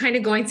think they're kind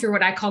of going through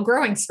what I call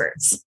growing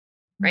spurts.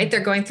 Right?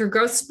 They're going through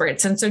growth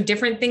spurts. And so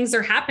different things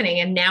are happening.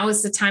 And now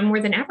is the time more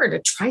than ever to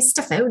try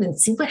stuff out and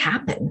see what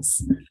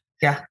happens.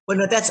 Yeah. Well,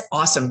 no, that's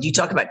awesome. You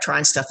talk about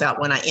trying stuff out.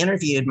 When I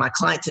interviewed my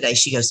client today,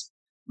 she goes,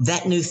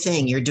 that new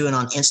thing you're doing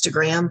on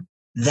Instagram,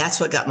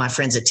 that's what got my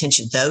friends'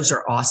 attention. Those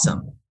are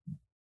awesome.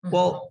 Mm-hmm.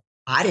 Well,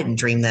 I didn't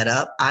dream that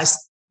up. I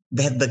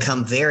have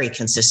become very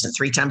consistent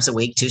 3 times a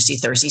week, Tuesday,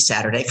 Thursday,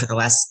 Saturday for the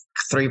last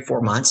 3 or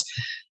 4 months,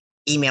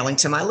 emailing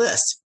to my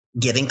list,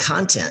 giving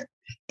content.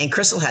 And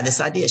Crystal had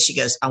this idea. She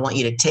goes, I want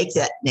you to take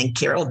that. And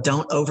Carol,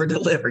 don't over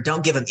deliver.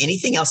 Don't give them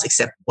anything else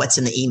except what's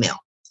in the email.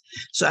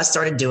 So I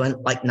started doing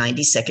like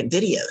 90-second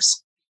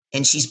videos,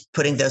 and she's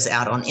putting those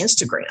out on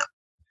Instagram.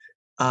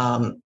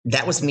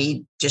 That was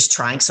me just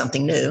trying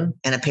something new.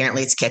 And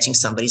apparently it's catching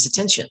somebody's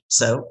attention.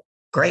 So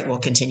great. We'll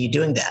continue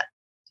doing that.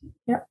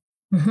 Yeah.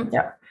 Mm-hmm.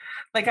 Yeah.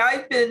 Like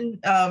I've been,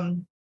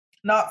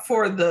 not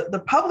for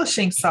the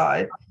publishing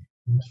side,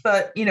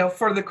 but,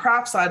 for the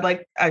craft side,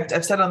 like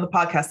I've said on the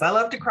podcast, I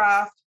love to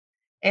craft,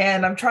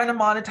 and I'm trying to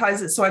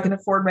monetize it so I can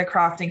afford my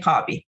crafting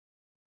hobby.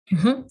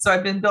 Mm-hmm. So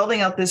I've been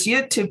building out this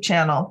YouTube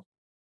channel,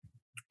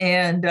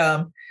 and,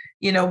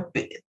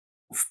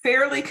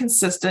 fairly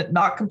consistent,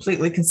 not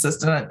completely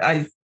consistent.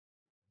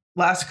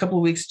 Last couple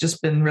of weeks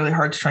just been really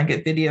hard to try and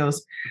get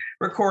videos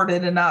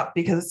recorded and up,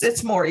 because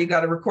it's more, you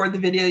got to record the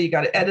video, you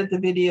got to edit the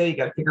video, you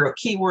got to figure out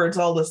keywords,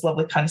 all this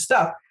lovely kind of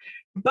stuff.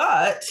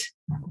 But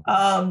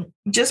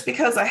just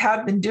because I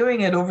have been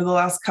doing it over the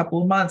last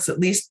couple of months, at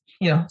least,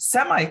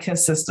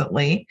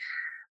 semi-consistently,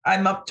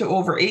 I'm up to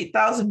over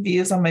 8,000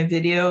 views on my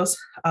videos.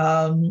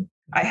 I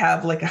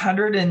have like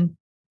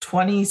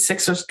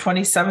 126 or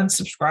 27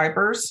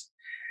 subscribers.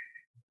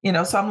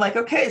 So I'm like,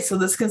 okay, so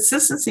this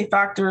consistency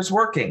factor is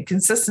working.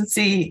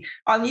 Consistency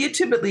on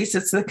YouTube, at least,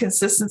 it's the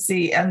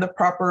consistency and the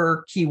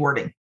proper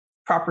keywording,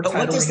 proper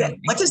titling.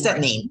 What does that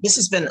mean? This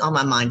has been on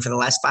my mind for the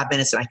last 5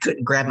 minutes, and I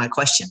couldn't grab my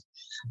question.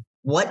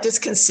 What does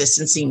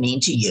consistency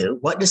mean to you?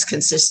 What does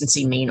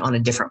consistency mean on a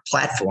different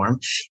platform?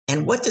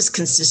 And what does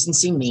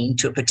consistency mean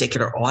to a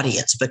particular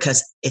audience?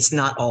 Because it's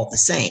not all the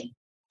same.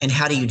 And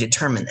how do you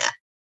determine that?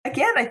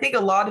 Again, I think a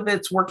lot of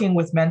it's working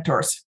with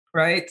mentors,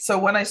 right? So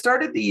when I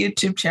started the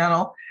YouTube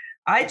channel,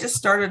 I just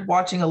started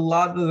watching a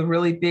lot of the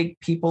really big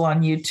people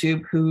on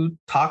YouTube who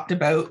talked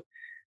about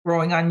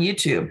growing on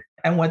YouTube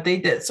and what they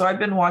did. So I've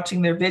been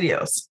watching their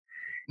videos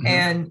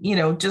and,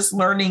 just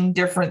learning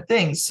different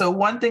things. So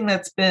one thing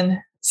that's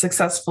been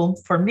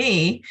successful for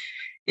me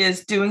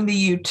is doing the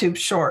YouTube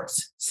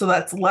shorts. So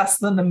that's less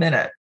than a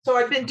minute. So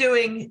I've been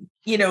doing,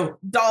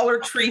 Dollar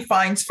Tree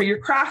finds for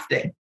your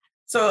crafting.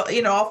 So,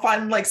 I'll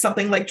find like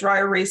something like dry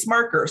erase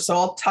marker. So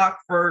I'll talk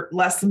for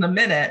less than a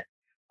minute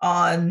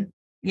on,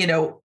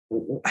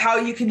 how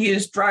you can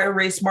use dry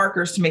erase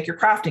markers to make your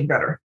crafting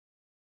better.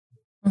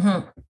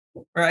 Mm-hmm.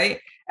 right?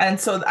 And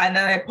then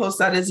I post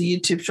that as a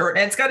YouTube short,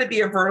 and it's got to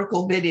be a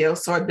vertical video.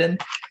 So I've been,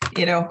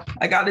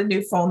 I got a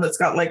new phone that's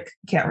got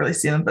can't really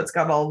see them, but it's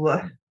got all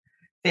the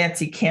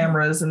fancy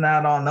cameras and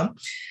that on them.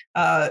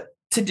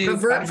 To do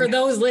for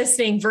those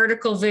listening,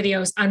 vertical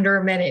videos under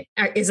a minute.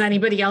 Is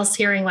anybody else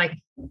hearing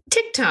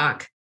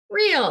TikTok,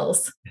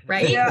 Reels,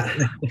 right? Yeah.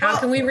 How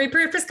can we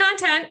repurpose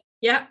content?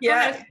 Yeah.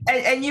 Yeah. And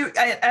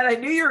I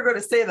knew you were going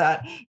to say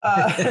that.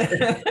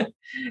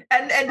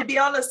 And to be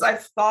honest,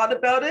 I've thought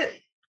about it,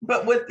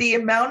 but with the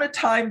amount of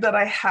time that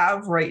I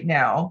have right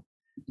now,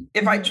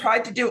 if I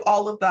tried to do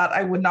all of that,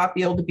 I would not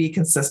be able to be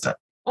consistent.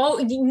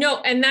 Oh,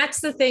 no. And that's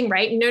the thing,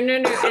 right? No.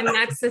 And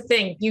that's the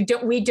thing.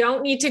 We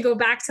don't need to go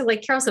back to,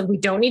 like Carol said, we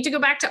don't need to go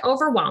back to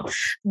overwhelm.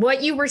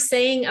 What you were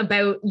saying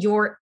about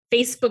your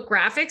Facebook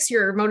graphics,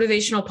 your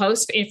motivational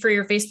post for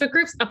your Facebook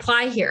groups,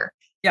 apply here.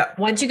 Yeah.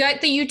 Once you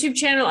got the YouTube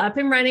channel up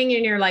and running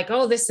and you're like,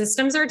 oh, the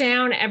systems are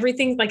down,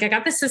 everything, I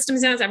got the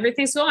systems down,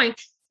 everything's going.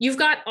 You've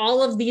got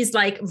all of these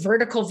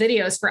vertical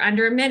videos for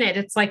under a minute.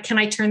 It's can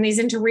I turn these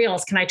into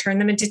Reels? Can I turn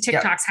them into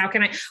TikToks? Yeah. How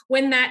can I,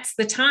 when that's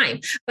the time?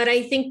 But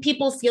I think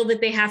people feel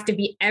that they have to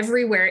be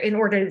everywhere in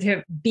order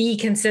to be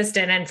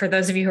consistent. And for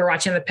those of you who are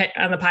watching on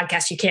the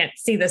podcast, you can't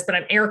see this, but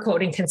I'm air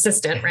quoting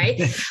consistent, right?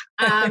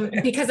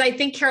 Because I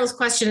think Carol's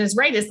question is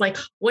right. Is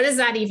what does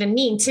that even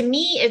mean? To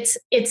me,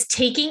 it's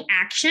taking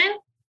action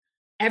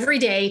every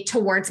day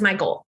towards my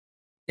goal.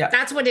 Yeah.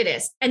 That's what it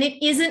is. And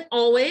it isn't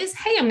always,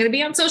 hey, I'm going to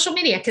be on social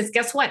media, because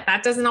guess what?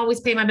 That doesn't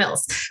always pay my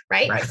bills,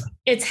 right?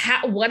 It's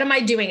what am I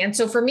doing? And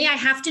so for me, I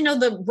have to know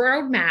the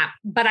roadmap,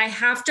 but I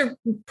have to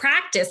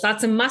practice.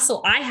 That's a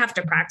muscle I have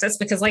to practice,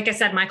 because like I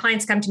said, my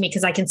clients come to me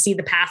because I can see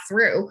the path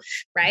through,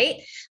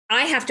 right?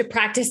 I have to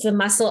practice the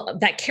muscle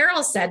that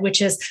Carol said,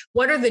 which is,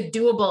 what are the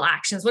doable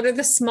actions? What are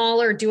the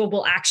smaller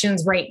doable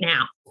actions right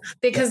now?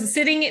 Because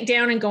sitting it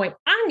down and going,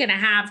 I'm going to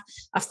have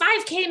a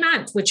 5K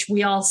month, which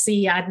we all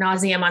see ad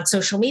nauseum on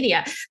social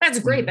media. That's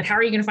great. But how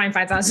are you going to find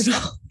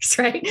 $5,000,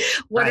 right?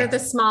 What are the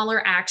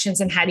smaller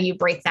actions and how do you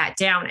break that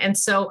down? And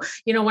so,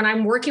 when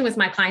I'm working with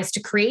my clients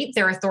to create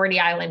their Authority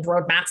Island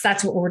roadmaps,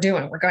 that's what we're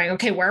doing. We're going,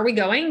 okay, where are we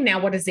going? Now,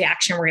 what is the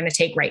action we're going to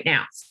take right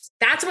now?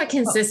 That's what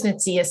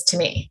consistency is to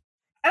me.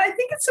 And I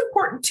think it's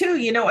important too,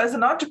 as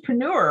an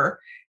entrepreneur,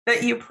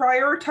 that you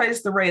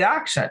prioritize the right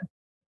action.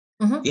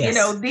 Mm-hmm.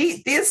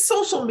 Yes. These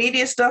social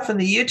media stuff and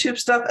the YouTube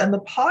stuff and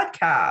the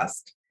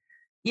podcast,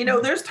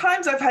 there's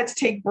times I've had to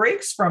take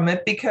breaks from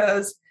it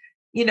because,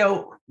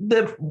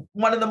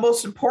 one of the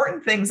most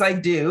important things I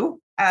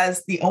do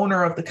as the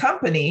owner of the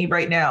company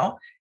right now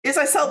is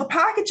I sell the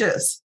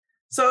packages.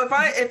 So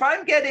if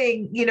I'm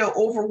getting,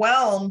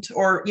 overwhelmed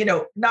or,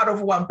 not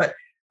overwhelmed, but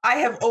I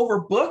have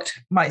overbooked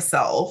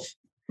myself,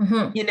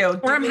 or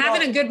I'm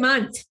having a good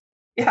month.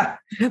 Yeah.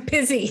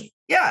 Busy.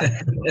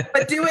 Yeah.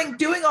 But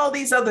doing all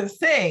these other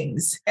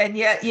things. And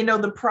yet,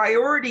 the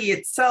priority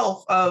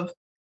itself of,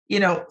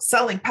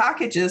 selling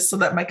packages so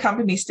that my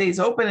company stays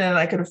open and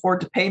I can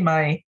afford to pay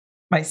my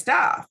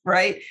staff,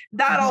 right?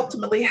 That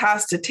ultimately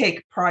has to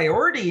take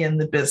priority in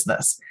the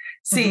business.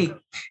 See,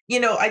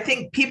 I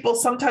think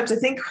sometimes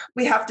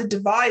we have to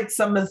divide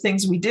some of the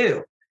things we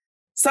do.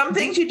 Some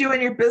things you do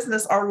in your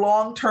business are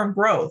long-term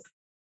growth.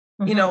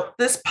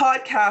 This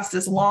podcast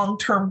is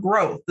long-term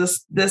growth.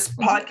 This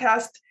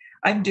podcast,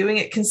 I'm doing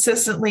it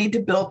consistently to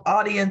build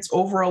audience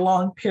over a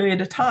long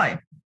period of time,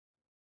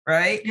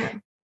 right? Yeah.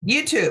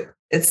 YouTube,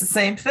 it's the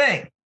same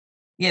thing.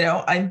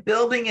 I'm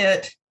building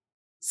it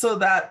so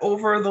that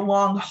over the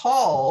long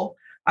haul,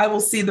 I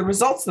will see the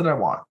results that I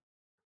want.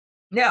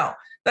 Now,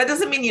 that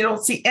doesn't mean you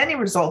don't see any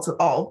results at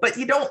all, but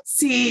you don't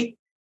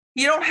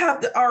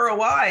have the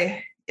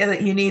ROI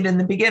that you need in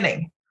the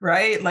beginning,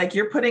 right?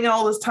 You're putting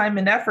all this time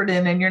and effort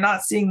in and you're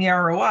not seeing the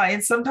ROI.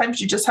 And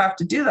sometimes you just have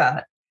to do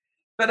that.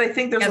 But I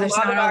think there's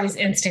not always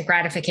instant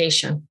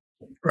gratification.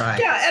 Right.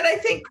 Yeah. And I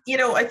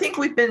think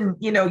we've been,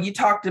 you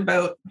talked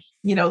about,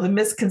 the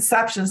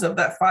misconceptions of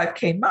that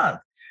 5K month.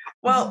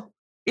 Well,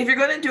 if you're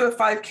going to do a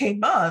 5K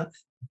month,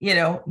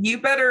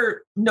 you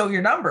better know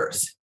your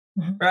numbers,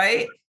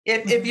 right?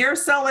 If you're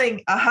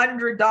selling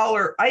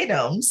 $100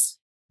 items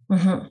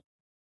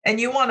and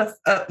you want a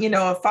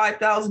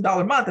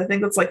 $5,000 month, I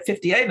think that's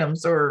 50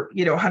 items or,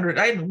 100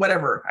 items,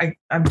 whatever.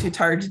 I'm too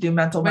tired to do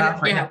mental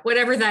math right now.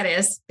 Whatever that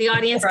is. The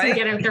audience can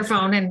get out their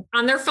phone, and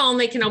on their phone,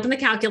 they can open the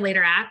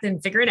calculator app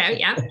and figure it out.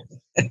 Yeah.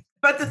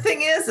 But the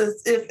thing is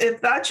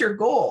if that's your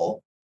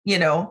goal,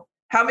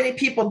 how many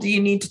people do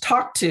you need to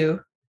talk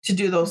to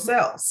do those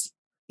sales?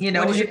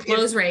 What is your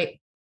close rate?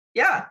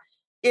 Yeah.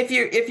 If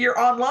you're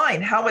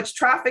online, how much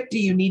traffic do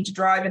you need to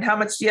drive and how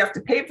much do you have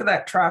to pay for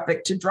that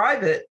traffic to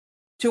drive it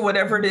to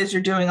whatever it is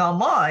you're doing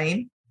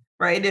online,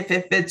 right?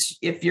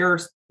 If your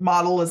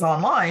model is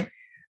online,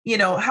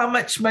 how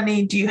much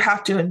money do you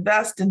have to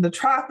invest in the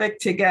traffic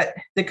to get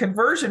the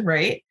conversion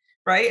rate,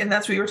 right? And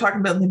that's what you were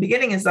talking about in the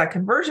beginning, is that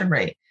conversion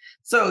rate.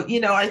 So,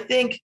 I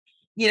think,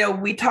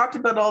 we talked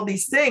about all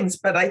these things,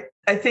 but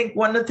I think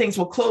one of the things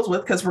we'll close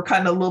with, because we're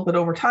kind of a little bit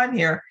over time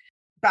here,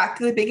 back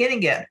to the beginning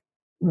again,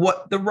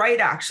 what the right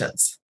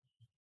actions,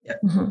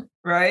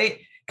 right?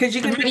 Because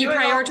you can be doing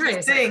all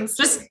these things.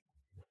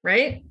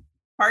 right?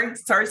 Pardon?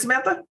 Sorry,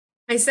 Samantha?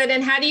 I said,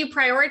 and how do you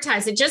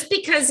prioritize it? Just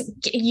because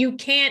you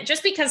can't,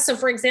 so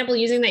for example,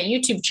 using that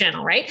YouTube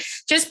channel, right?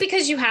 Just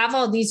because you have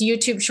all these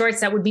YouTube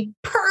shorts that would be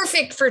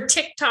perfect for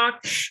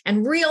TikTok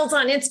and Reels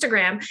on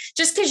Instagram,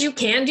 just because you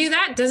can do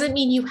that doesn't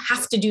mean you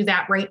have to do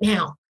that right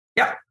now.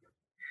 Yeah.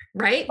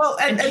 Right. Well,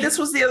 and this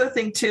was the other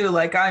thing too.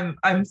 Like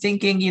I'm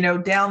thinking,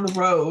 down the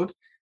road,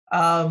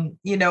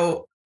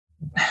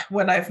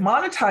 when I've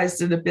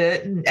monetized it a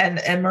bit and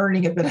am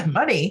earning a bit of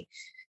money,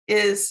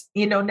 is,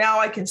 now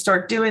I can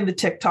start doing the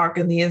TikTok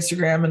and the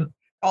Instagram and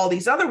all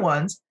these other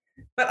ones,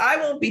 but I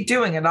won't be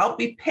doing it. I'll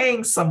be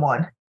paying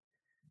someone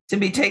to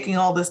be taking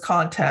all this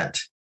content,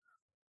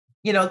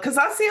 because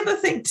that's the other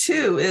thing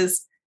too,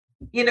 is,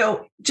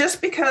 just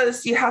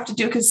because you have to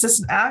do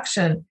consistent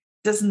action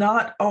does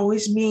not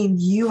always mean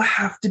you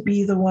have to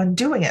be the one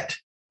doing it.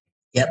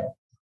 Yep.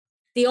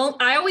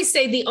 I always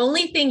say the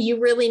only thing you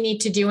really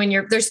need to do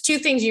there's two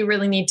things you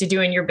really need to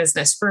do in your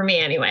business, for me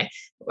anyway.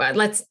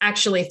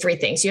 Three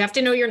things. You have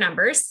to know your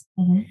numbers.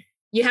 Mm-hmm.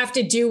 You have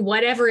to do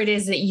whatever it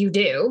is that you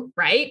do,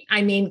 right?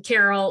 I mean,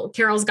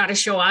 Carol's got to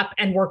show up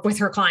and work with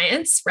her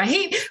clients,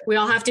 right? We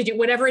all have to do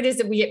whatever it is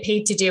that we get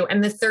paid to do.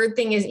 And the third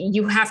thing is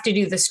you have to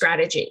do the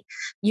strategy.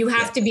 You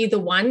have to be the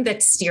one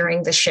that's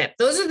steering the ship.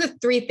 Those are the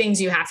three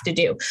things you have to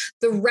do.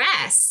 The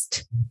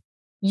rest,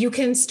 you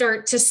can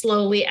start to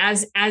slowly,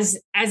 as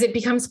it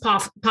becomes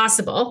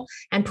possible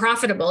and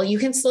profitable, you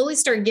can slowly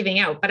start giving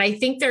out. But I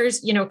think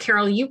there's,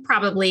 Carol, you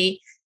probably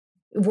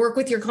work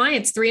with your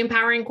clients 3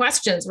 empowering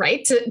questions,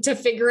 right? To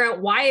figure out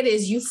why it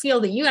is you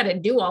feel that you got to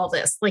do all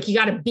this. Like you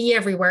got to be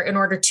everywhere in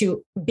order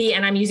to be,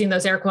 and I'm using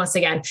those air quotes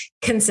again,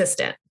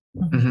 consistent.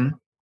 Mm-hmm.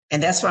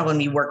 And that's why when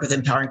we work with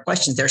empowering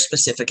questions, they're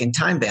specific and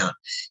time bound.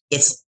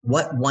 It's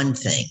what one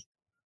thing,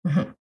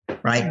 right?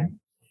 Mm-hmm.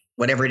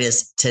 Whatever it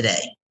is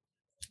today.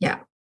 Yeah.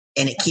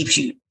 And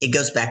it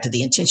goes back to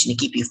the intention to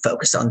keep you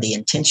focused on the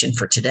intention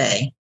for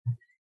today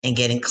and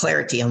getting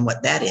clarity on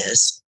what that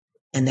is.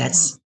 And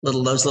that's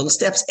those little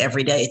steps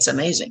every day. It's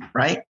amazing,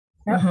 right?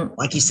 Mm-hmm.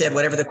 Like you said,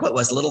 whatever the quote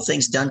was, little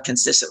things done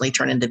consistently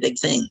turn into big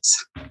things.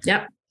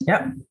 Yep.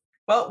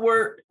 Well,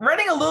 we're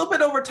running a little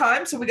bit over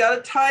time, so we got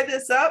to tie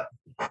this up.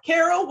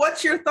 Carol,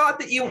 what's your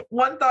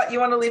one thought you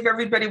want to leave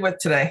everybody with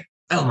today?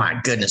 Oh my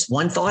goodness.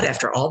 One thought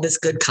after all this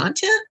good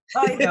content?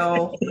 I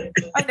know.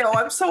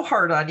 I'm so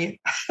hard on you.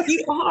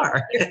 You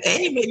are.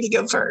 And you made me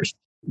go first.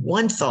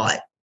 One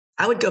thought.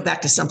 I would go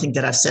back to something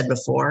that I've said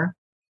before.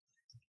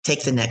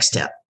 Take the next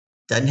step.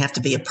 Doesn't have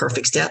to be a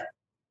perfect step.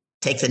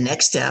 Take the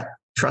next step,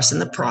 trust in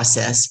the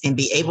process, and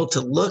be able to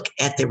look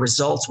at the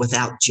results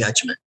without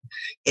judgment.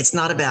 It's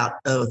not about,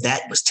 oh,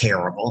 that was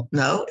terrible.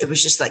 No, it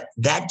was just like,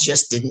 that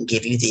just didn't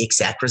give you the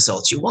exact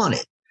results you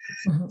wanted.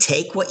 Mm-hmm.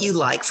 Take what you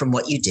like from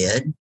what you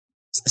did,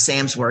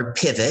 Sam's word,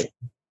 pivot,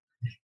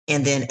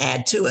 and then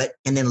add to it,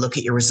 and then look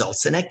at your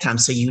results the next time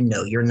so you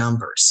know your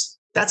numbers.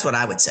 That's what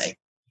I would say.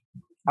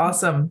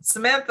 Awesome.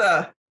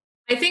 Samantha.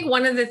 I think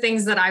one of the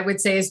things that I would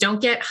say is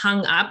don't get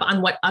hung up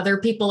on what other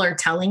people are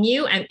telling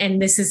you.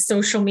 And this is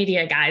social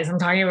media, guys. I'm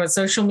talking about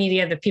social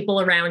media, the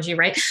people around you,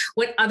 right?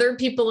 What other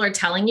people are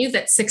telling you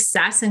that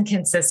success and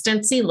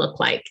consistency look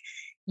like.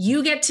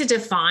 You get to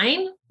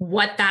define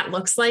what that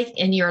looks like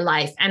in your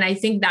life. And I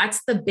think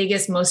that's the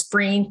biggest, most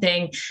freeing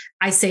thing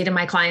I say to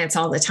my clients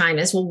all the time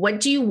is, well, what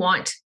do you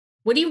want?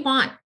 What do you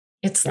want?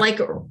 It's like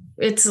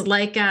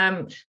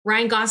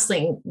Ryan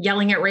Gosling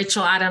yelling at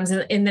Rachel Adams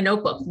in The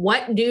Notebook.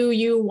 What do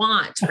you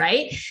want?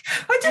 Right.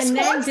 I just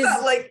watched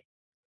that like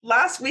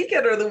last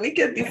weekend or the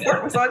weekend before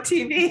it was on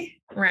TV.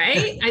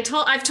 Right.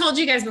 I've told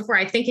you guys before,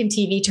 I think in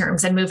TV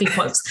terms and movie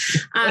quotes,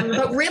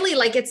 but really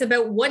like, it's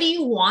about what do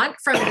you want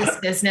from this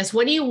business?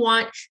 What do you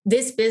want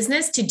this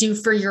business to do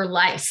for your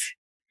life?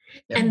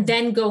 Yeah. And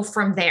then go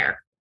from there.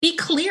 Be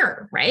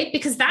clear, right?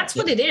 Because that's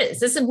what it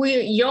is.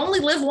 You only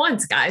live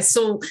once, guys.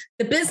 So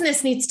the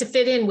business needs to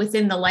fit in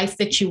within the life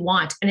that you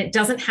want. And it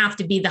doesn't have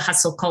to be the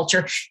hustle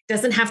culture. It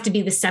doesn't have to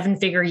be the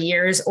 7-figure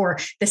years or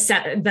the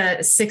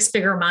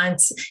 6-figure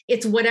months.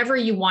 It's whatever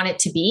you want it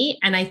to be.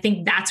 And I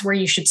think that's where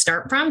you should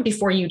start from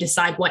before you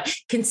decide what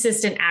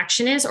consistent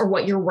action is or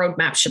what your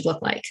roadmap should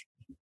look like.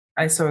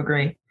 I so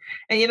agree.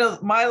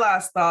 And, my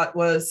last thought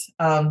was,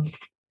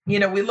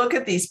 we look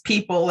at these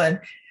people and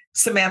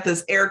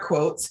Samantha's air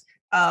quotes,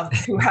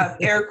 who have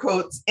air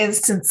quotes,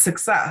 instant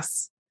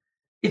success.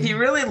 If you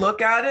really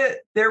look at it,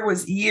 there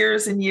was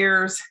years and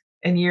years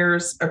and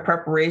years of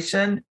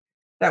preparation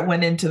that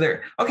went into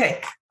there.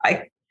 Okay.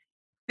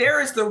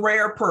 There is the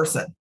rare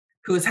person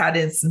who has had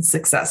instant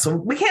success. So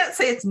we can't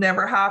say it's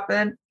never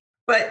happened,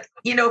 but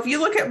if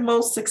you look at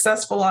most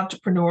successful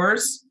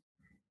entrepreneurs,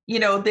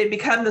 they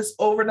become this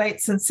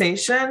overnight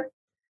sensation.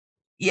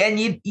 And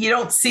you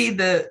don't see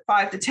the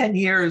 5 to 10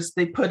 years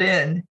they put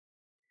in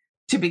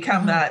to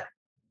become that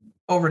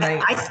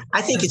overnight.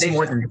 I think it's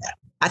more than that.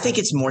 I think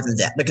it's more than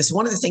that because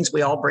one of the things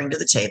we all bring to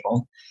the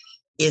table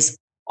is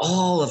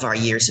all of our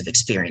years of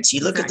experience.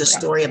 You look at the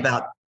story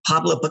about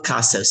Pablo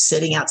Picasso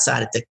sitting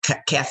outside at the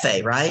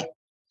cafe, right?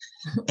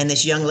 And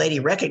this young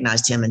lady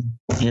recognized him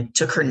and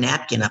took her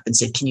napkin up and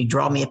said, "Can you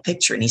draw me a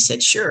picture?" And he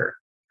said, "Sure."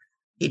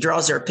 He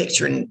draws her a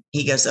picture and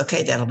he goes,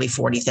 okay, that'll be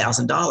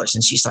 $40,000.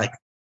 And she's like,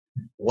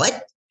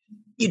 what?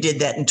 You did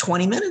that in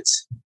 20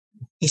 minutes?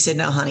 He said,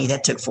 no, honey,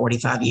 that took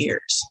 45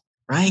 years.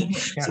 Right.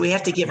 Yeah. So we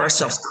have to give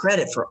ourselves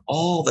credit for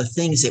all the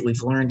things that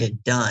we've learned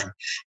and done.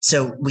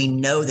 So we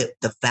know that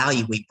the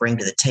value we bring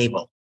to the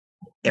table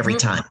every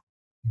time.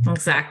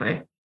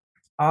 Exactly.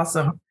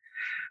 Awesome.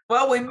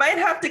 Well, we might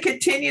have to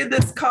continue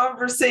this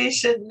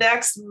conversation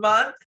next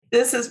month.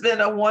 This has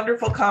been a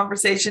wonderful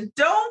conversation.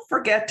 Don't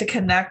forget to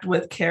connect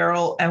with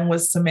Carol and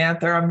with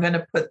Samantha. I'm going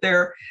to put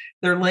their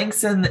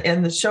links in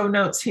the show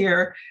notes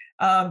here.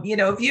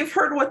 If you've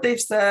heard what they've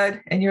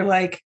said and you're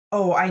like,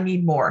 oh, I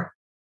need more,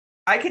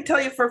 I can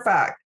tell you for a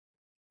fact,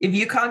 if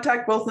you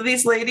contact both of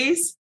these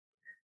ladies,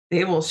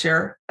 they will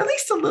share at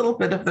least a little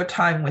bit of their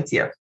time with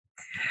you.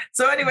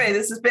 So anyway,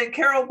 this has been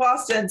Carol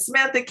Boston,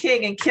 Samantha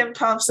King, and Kim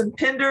Thompson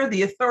Pinder,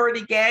 the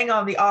Authority Gang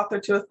on the Author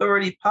to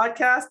Authority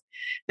podcast.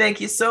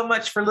 Thank you so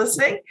much for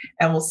listening,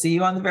 and we'll see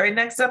you on the very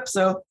next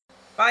episode.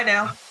 Bye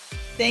now.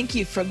 Thank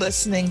you for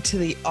listening to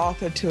the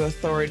Author to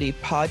Authority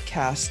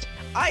podcast.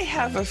 I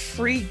have a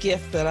free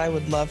gift that I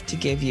would love to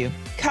give you.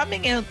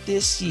 Coming out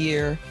this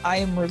year, I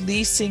am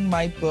releasing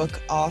my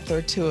book,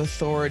 Author to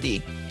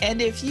Authority.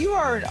 And if you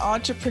are an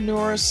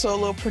entrepreneur,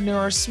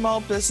 solopreneur,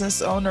 small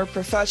business owner,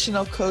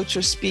 professional coach,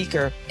 or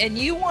speaker, and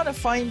you want to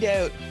find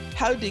out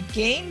how to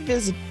gain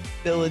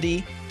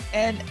visibility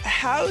and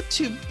how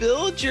to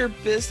build your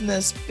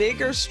business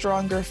bigger,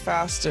 stronger,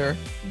 faster,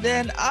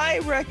 then I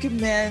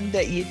recommend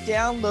that you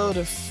download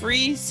a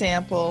free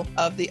sample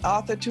of the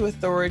Author to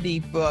Authority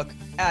book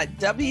at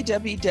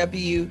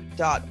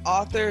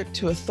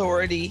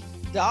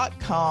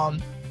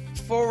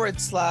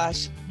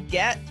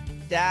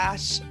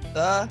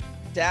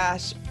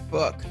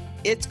www.authortoauthority.com/get-the-book.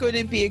 It's going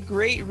to be a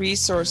great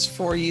resource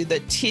for you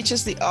that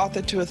teaches the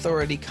Author to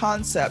Authority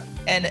concept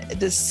and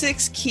the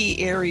 6 key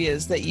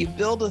areas that you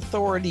build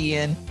authority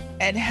in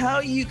and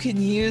how you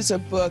can use a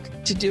book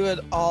to do it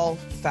all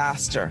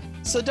faster.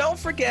 So don't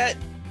forget,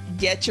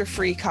 get your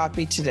free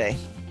copy today.